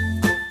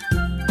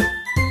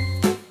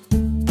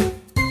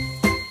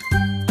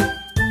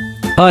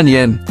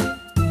 Onion.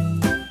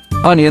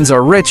 Onions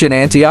are rich in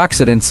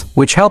antioxidants,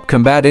 which help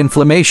combat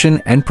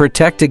inflammation and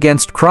protect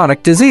against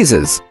chronic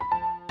diseases.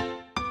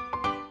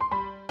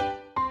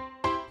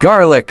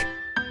 Garlic.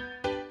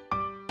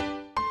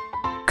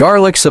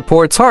 Garlic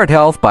supports heart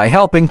health by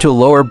helping to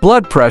lower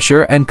blood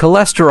pressure and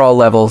cholesterol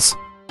levels.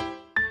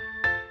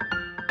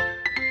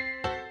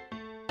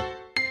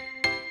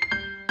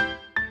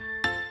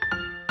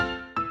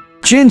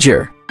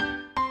 Ginger.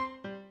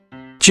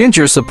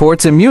 Ginger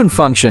supports immune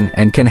function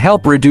and can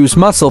help reduce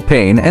muscle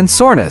pain and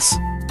soreness.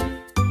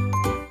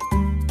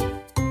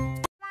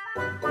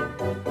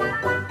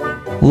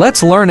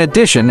 Let's learn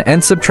addition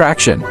and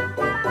subtraction.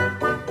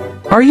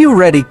 Are you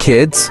ready,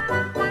 kids?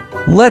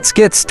 Let's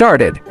get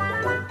started.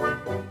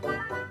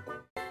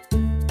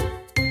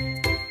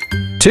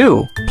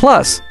 2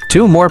 plus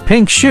 2 more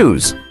pink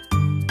shoes.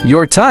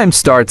 Your time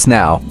starts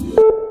now.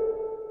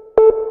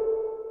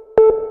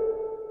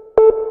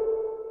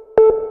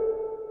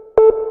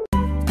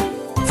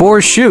 4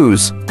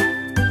 shoes.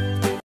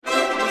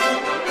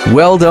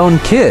 Well done,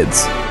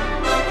 kids.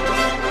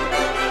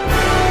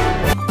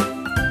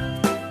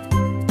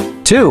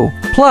 2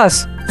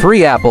 plus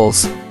 3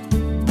 apples.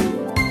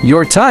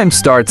 Your time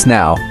starts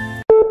now.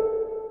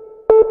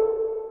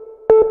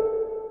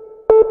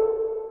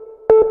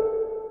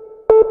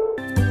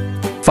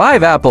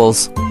 5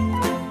 apples.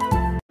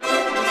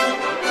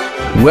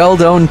 Well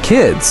done,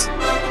 kids.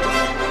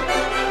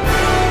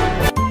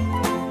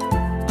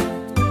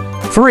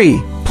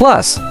 3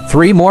 plus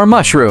 3 more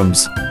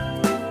mushrooms.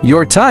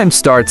 Your time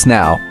starts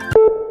now.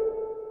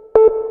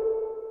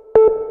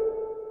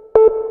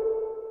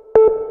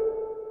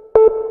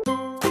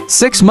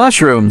 6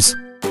 mushrooms.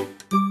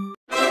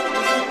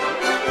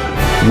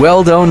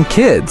 Well done,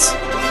 kids.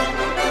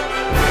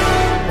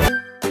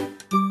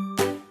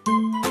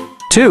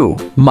 2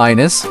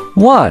 minus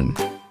 1.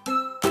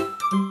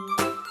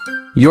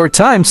 Your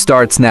time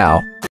starts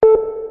now.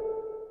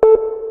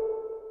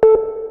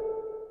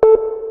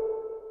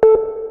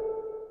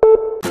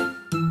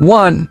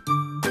 1.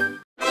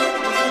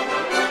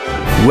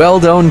 Well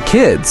done,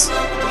 kids.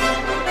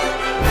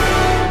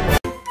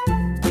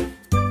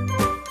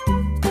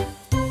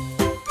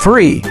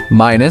 3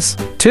 minus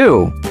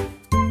 2.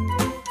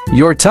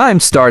 Your time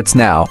starts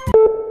now.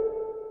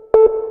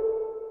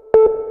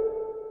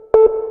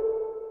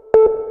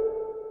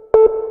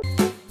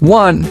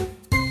 1.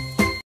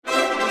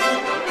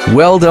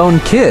 Well done,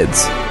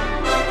 kids.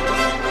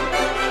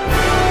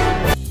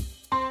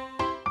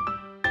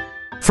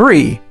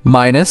 3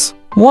 minus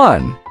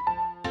 1.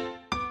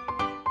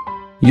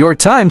 Your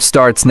time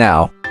starts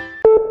now.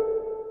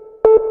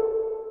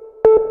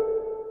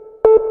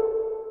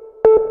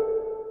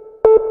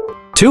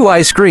 2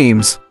 ice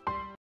creams.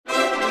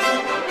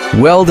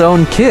 Well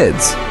done,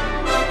 kids.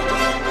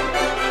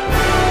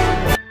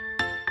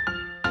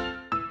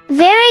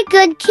 Very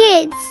good,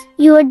 kids.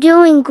 You are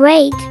doing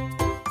great.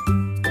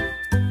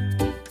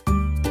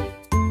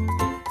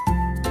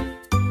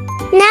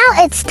 Now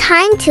it's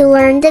time to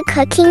learn the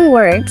cooking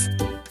words.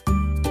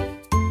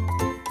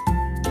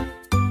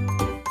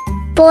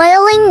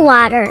 Boiling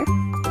water.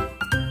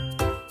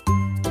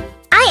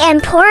 I am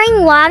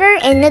pouring water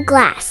in a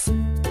glass.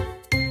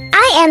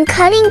 I am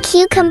cutting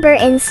cucumber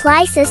in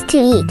slices to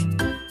eat.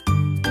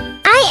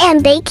 I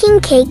am baking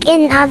cake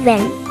in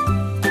oven.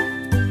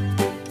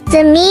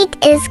 The meat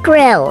is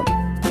grilled.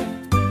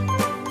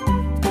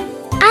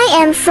 I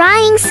am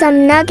frying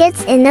some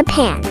nuggets in a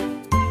pan.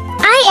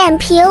 I am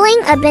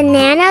peeling a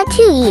banana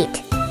to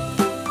eat.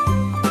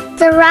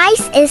 The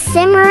rice is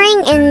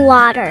simmering in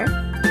water.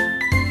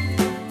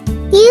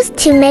 Use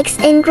to mix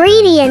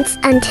ingredients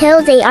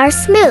until they are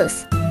smooth.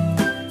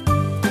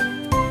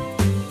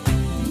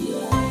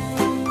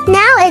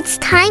 Now it's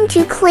time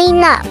to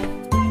clean up.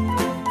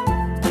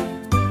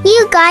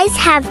 You guys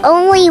have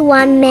only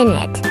 1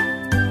 minute.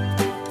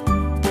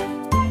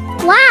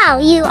 Wow,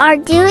 you are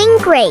doing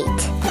great.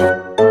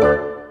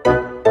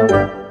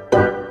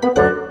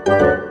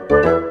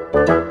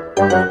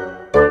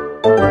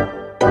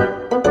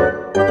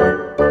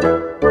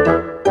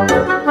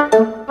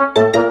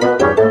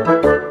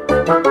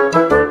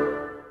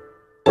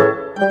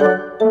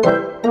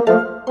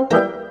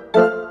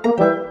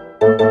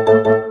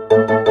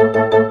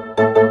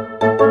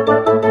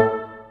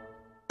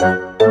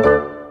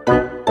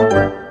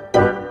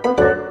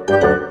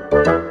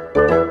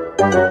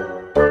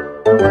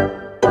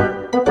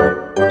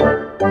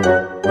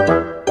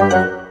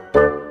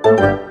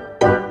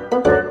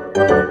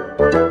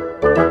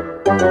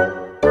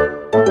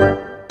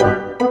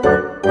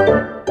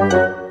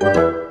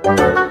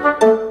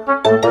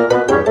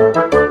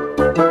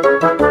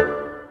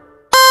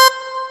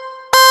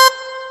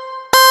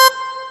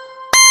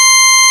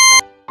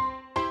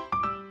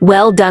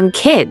 Well done,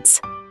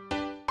 kids!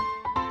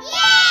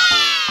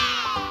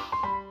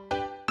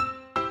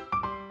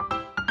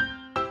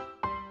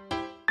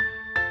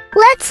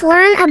 Let's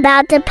learn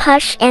about the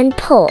push and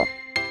pull.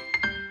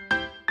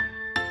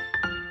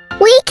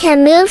 We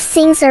can move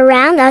things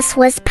around us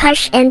with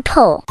push and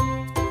pull.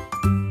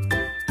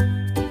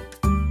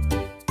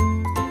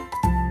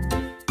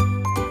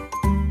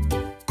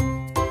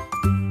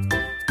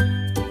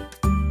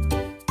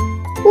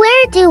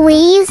 Where do we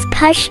use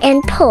push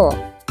and pull?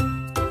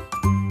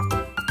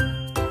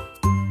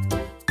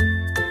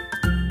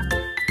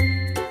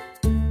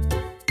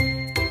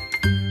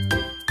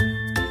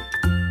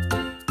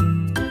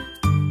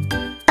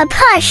 A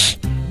push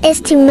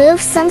is to move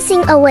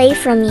something away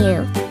from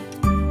you.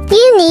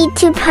 You need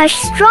to push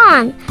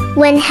strong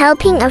when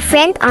helping a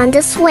friend on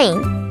the swing.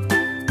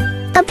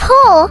 A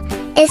pull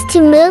is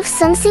to move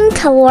something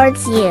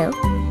towards you.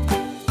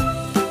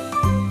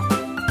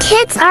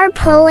 Kids are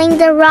pulling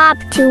the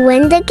rope to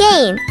win the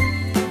game.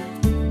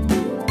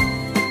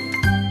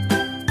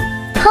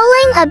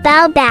 Pulling a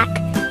ball back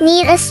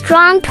needs a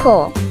strong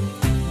pull.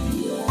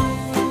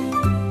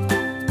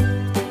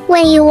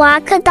 When you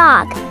walk a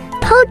dog,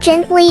 pull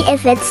gently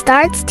if it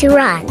starts to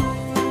run.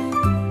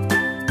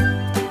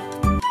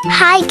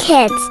 Hi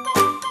kids!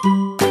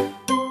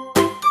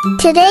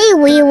 Today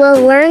we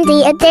will learn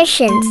the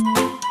additions.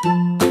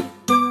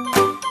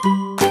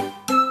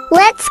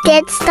 Let's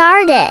get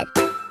started.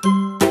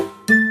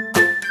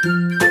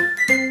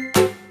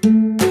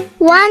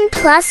 1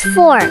 plus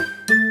 4.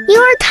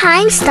 Your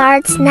time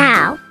starts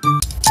now.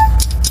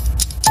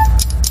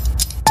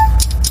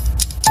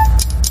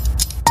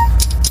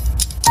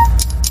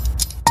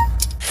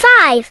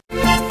 Five.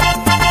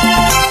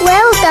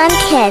 Well done,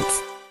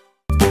 kids.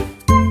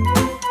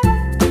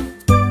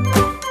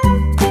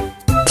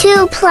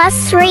 2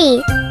 plus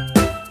 3.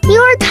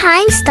 Your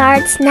time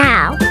starts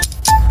now.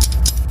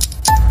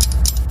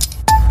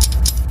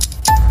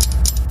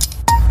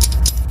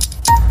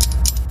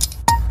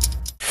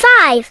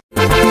 5.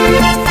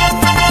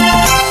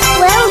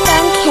 Well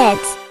done,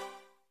 kids.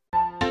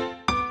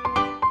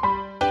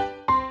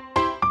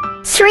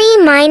 3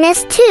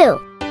 minus 2.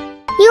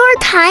 Your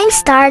time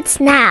starts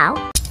now.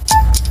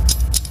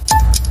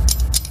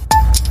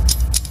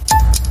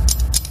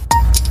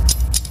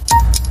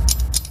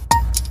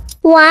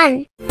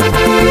 1.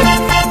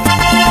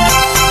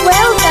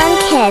 Well done,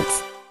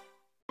 kids.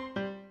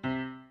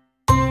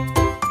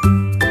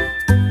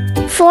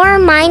 4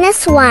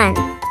 minus 1.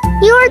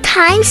 Your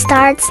time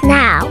starts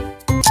now.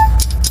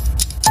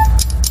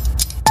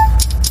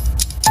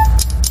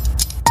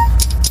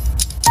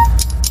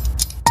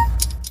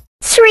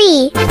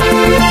 3.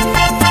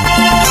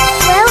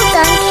 Well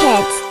done,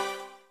 kids.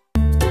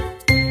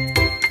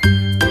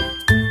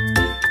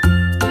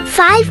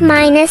 5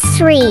 minus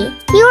 3.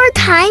 Your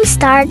time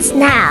starts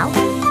now.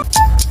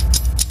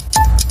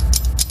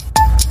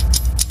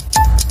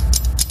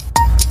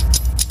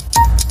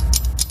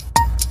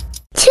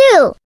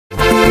 2.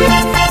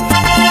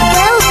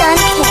 Well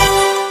done, kids.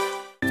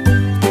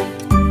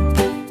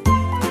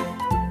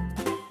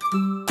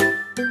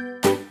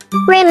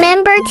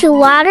 'Remember to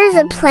water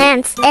the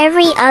plants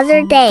every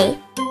other day.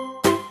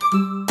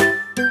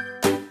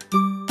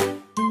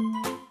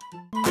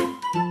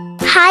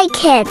 Hi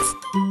kids!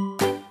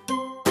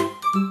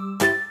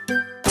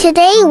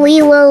 Today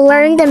we will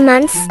learn the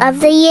months of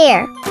the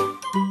year.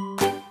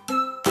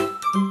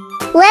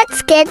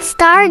 Let's get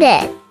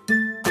started.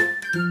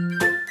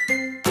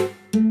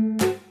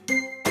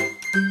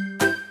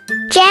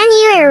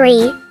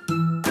 January.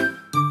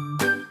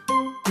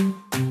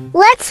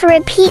 Let's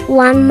repeat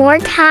one more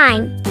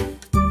time.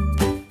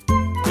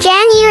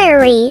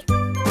 January.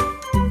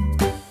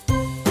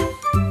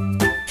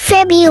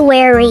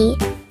 February.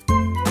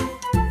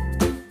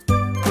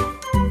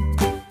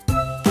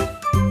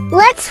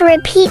 Let's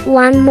repeat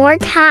one more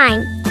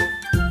time.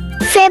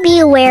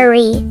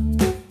 February.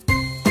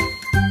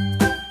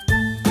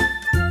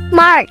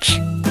 March.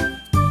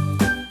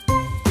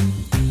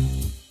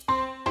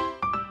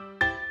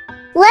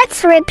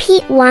 Let's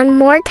repeat one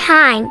more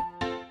time.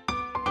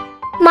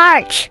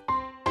 March.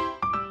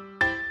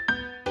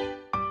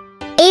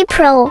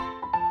 April.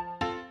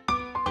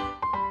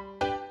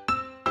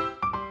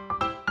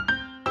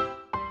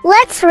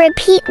 Let's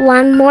repeat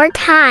one more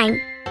time.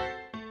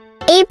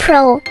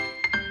 April.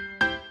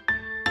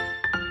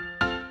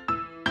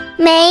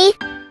 May.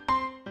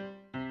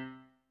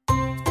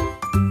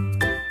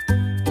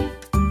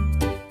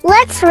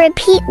 Let's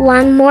repeat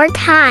one more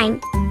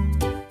time.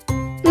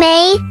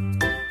 May,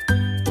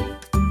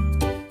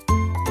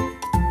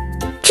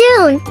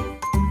 June.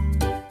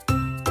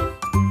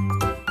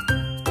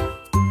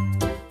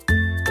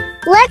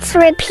 Let's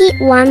repeat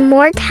one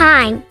more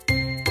time.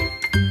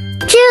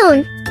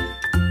 June,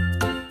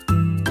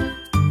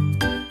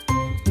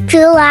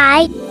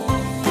 July.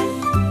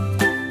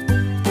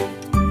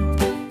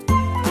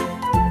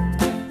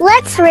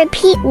 Let's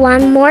repeat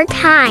one more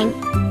time.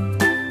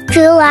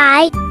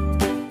 July,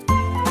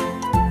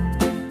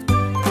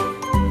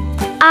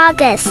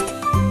 August.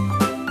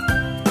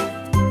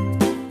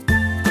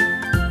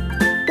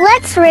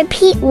 Let's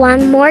repeat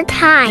one more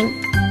time.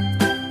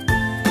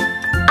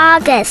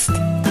 August,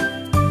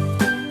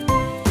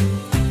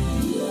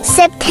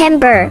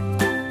 September.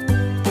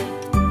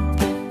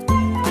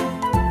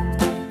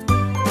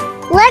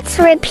 Let's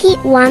repeat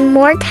one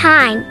more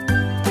time.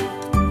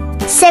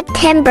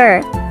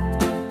 September,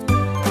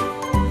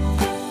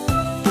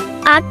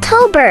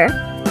 October.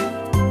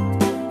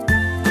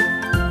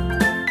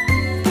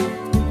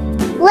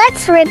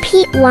 Let's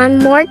repeat one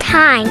more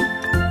time.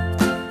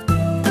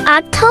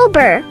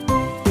 October,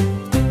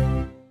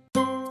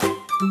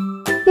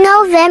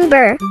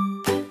 November.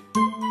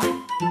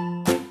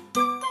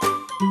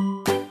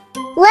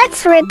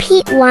 Let's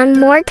repeat one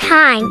more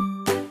time.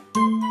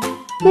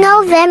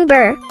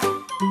 November,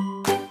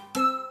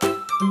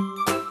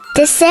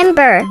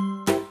 December.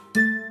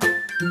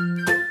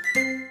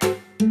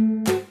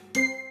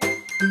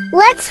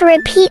 Let's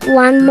repeat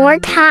one more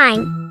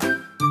time.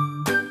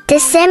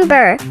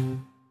 December.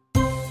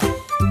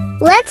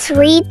 Let's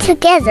read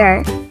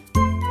together.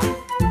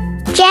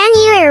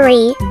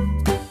 January,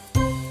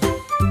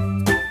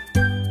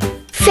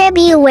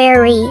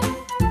 February,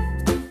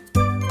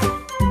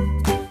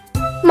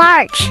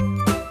 March,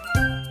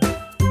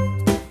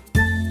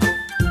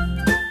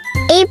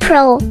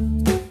 April,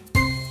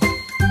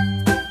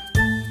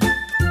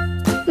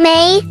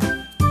 May,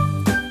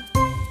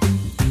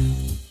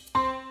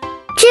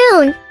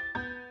 June,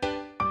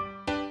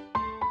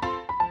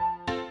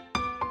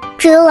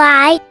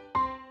 July,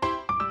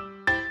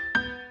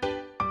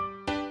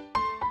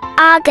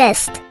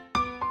 August,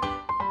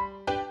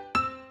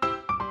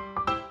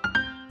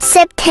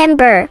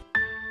 September,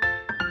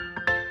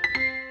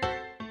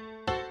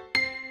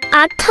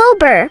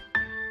 October,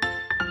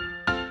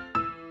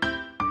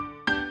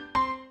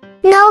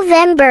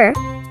 November,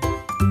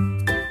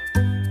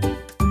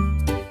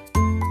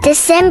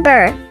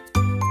 December.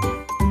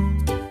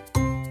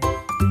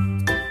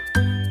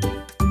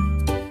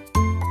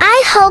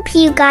 I hope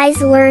you guys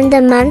learned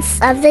the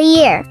months of the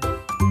year.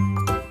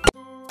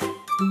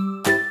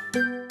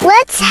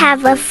 Let's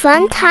have a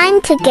fun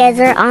time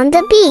together on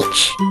the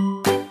beach.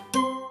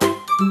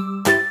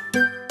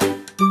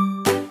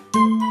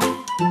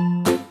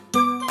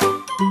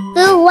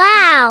 Ooh,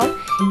 wow!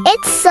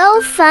 It's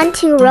so fun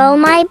to row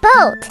my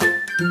boat.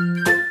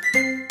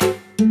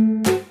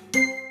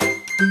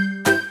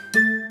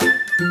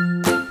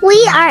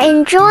 We are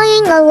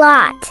enjoying a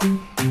lot.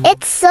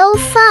 It's so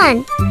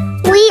fun.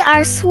 We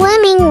are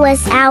swimming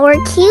with our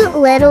cute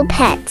little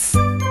pets.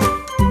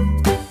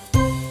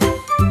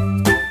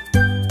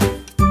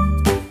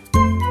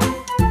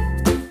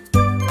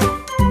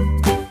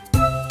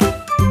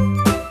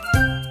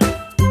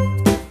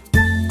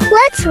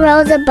 Let's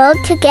row the boat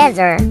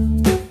together.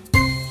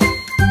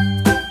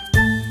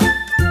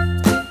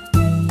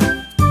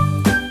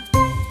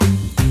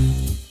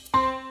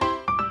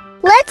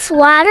 Let's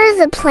water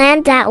the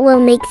plant that will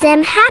make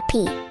them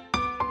happy.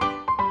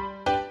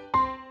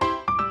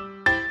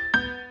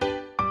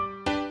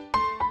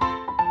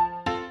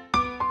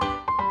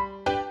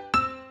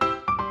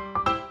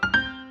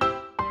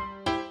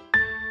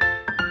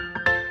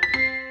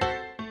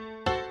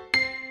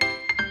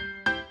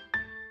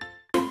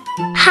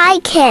 Hi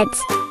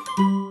kids!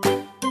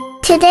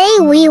 Today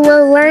we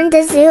will learn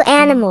the zoo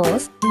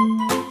animals.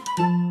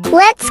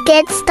 Let's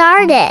get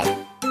started.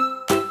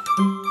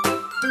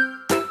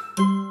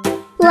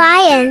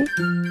 Lion,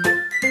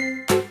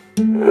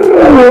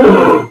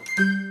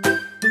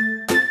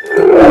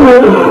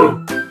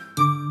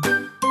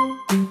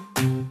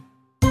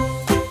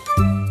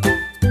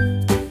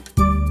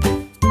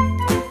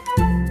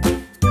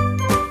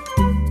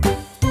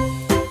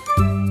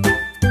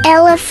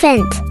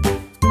 elephant,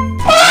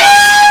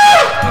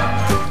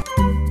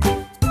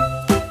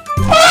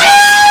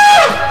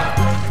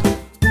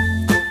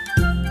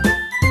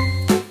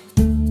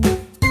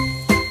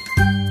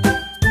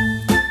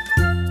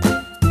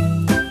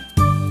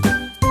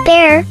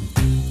 bear,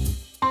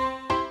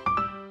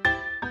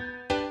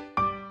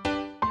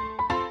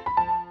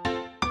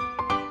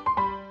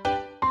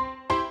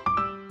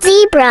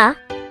 zebra,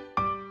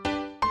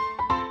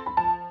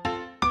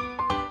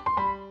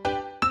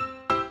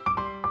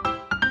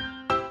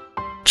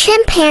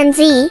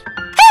 chimpanzee,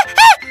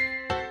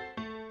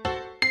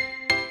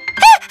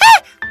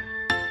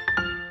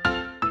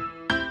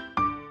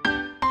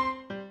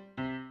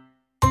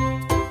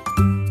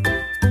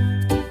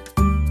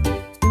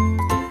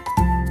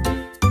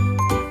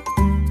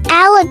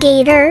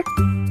 alligator,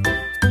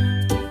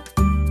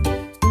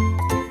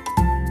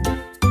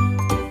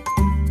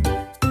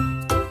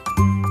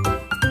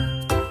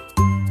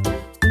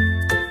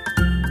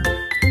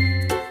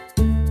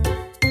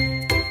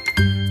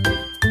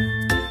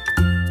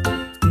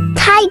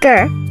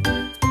 Tiger.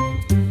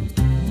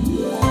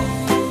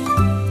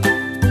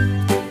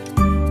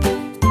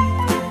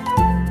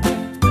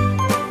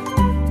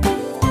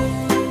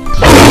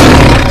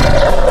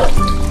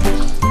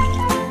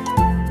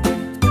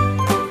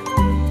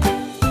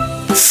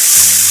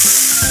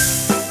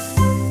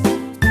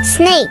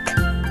 Snake.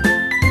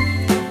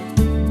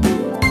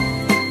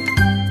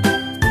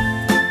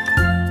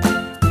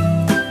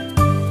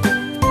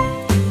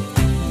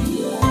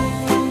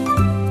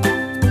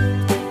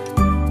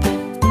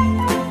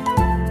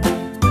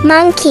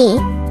 Monkey.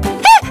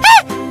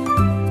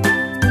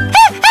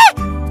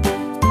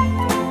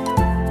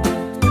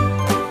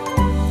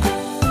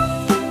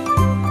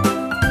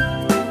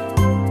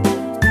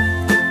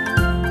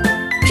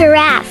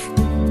 Giraffe.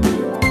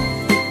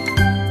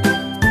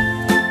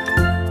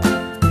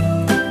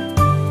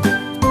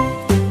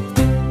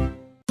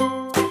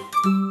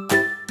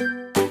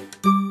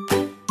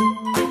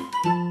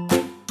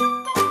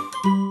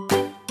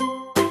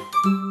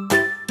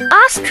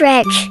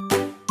 Ostrich.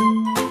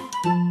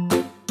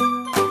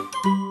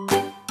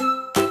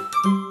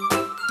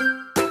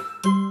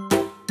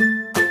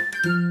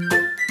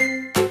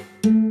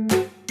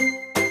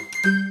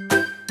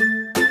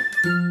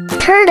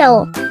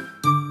 Turtle.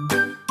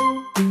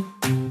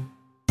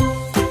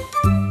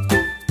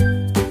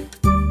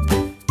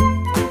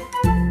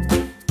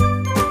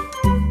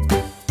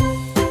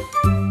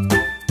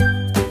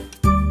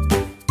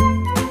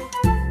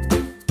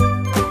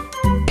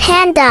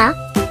 Panda.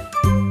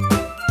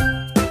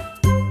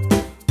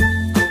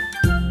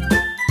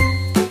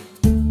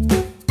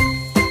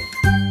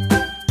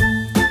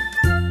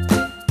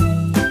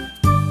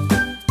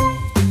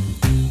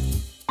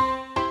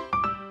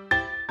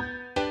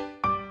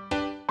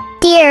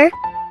 Deer.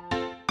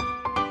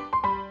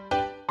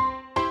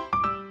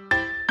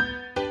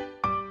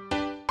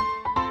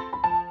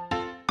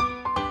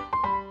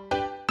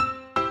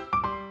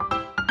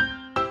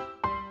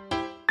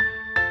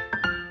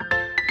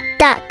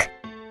 Duck.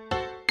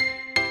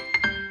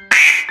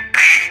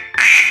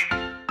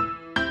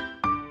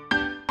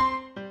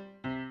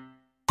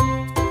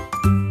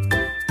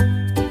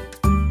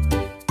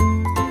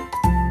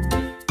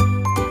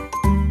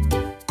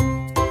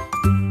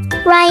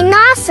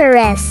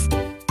 Rhinoceros.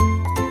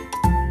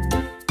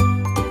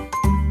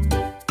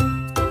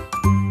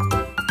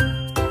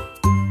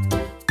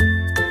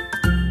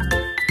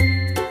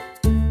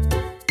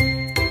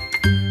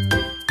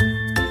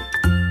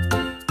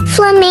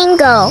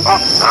 Flamingo.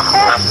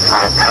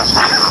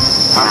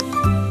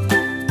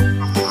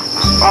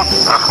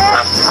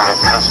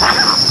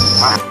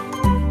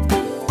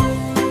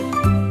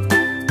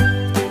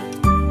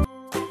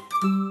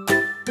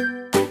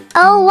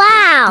 Oh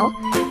wow!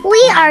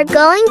 We are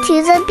going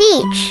to the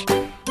beach.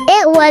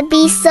 It would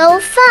be so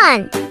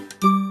fun.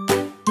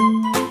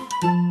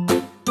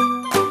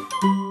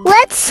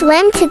 Let's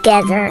swim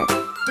together.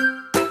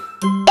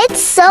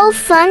 It's so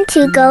fun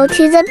to go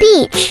to the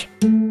beach.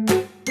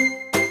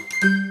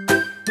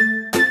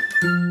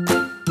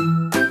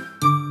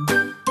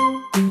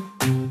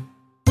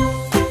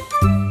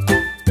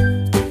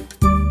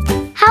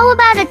 How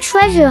about a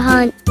treasure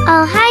hunt?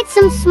 I'll hide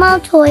some small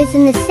toys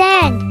in the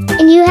sand,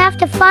 and you have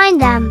to find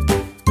them.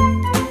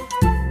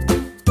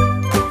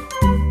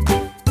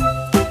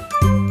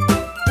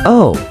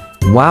 Oh,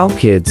 wow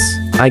kids,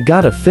 I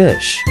got a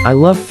fish. I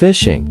love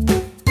fishing.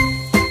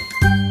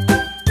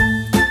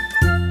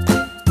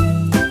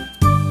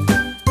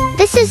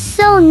 This is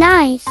so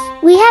nice.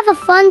 We have a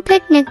fun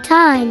picnic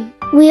time.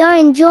 We are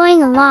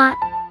enjoying a lot.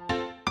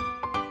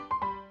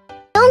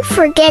 Don't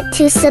forget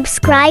to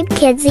subscribe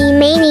Kidsy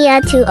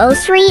Mania to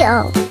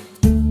Osrio.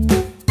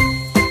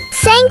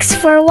 Thanks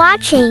for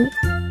watching.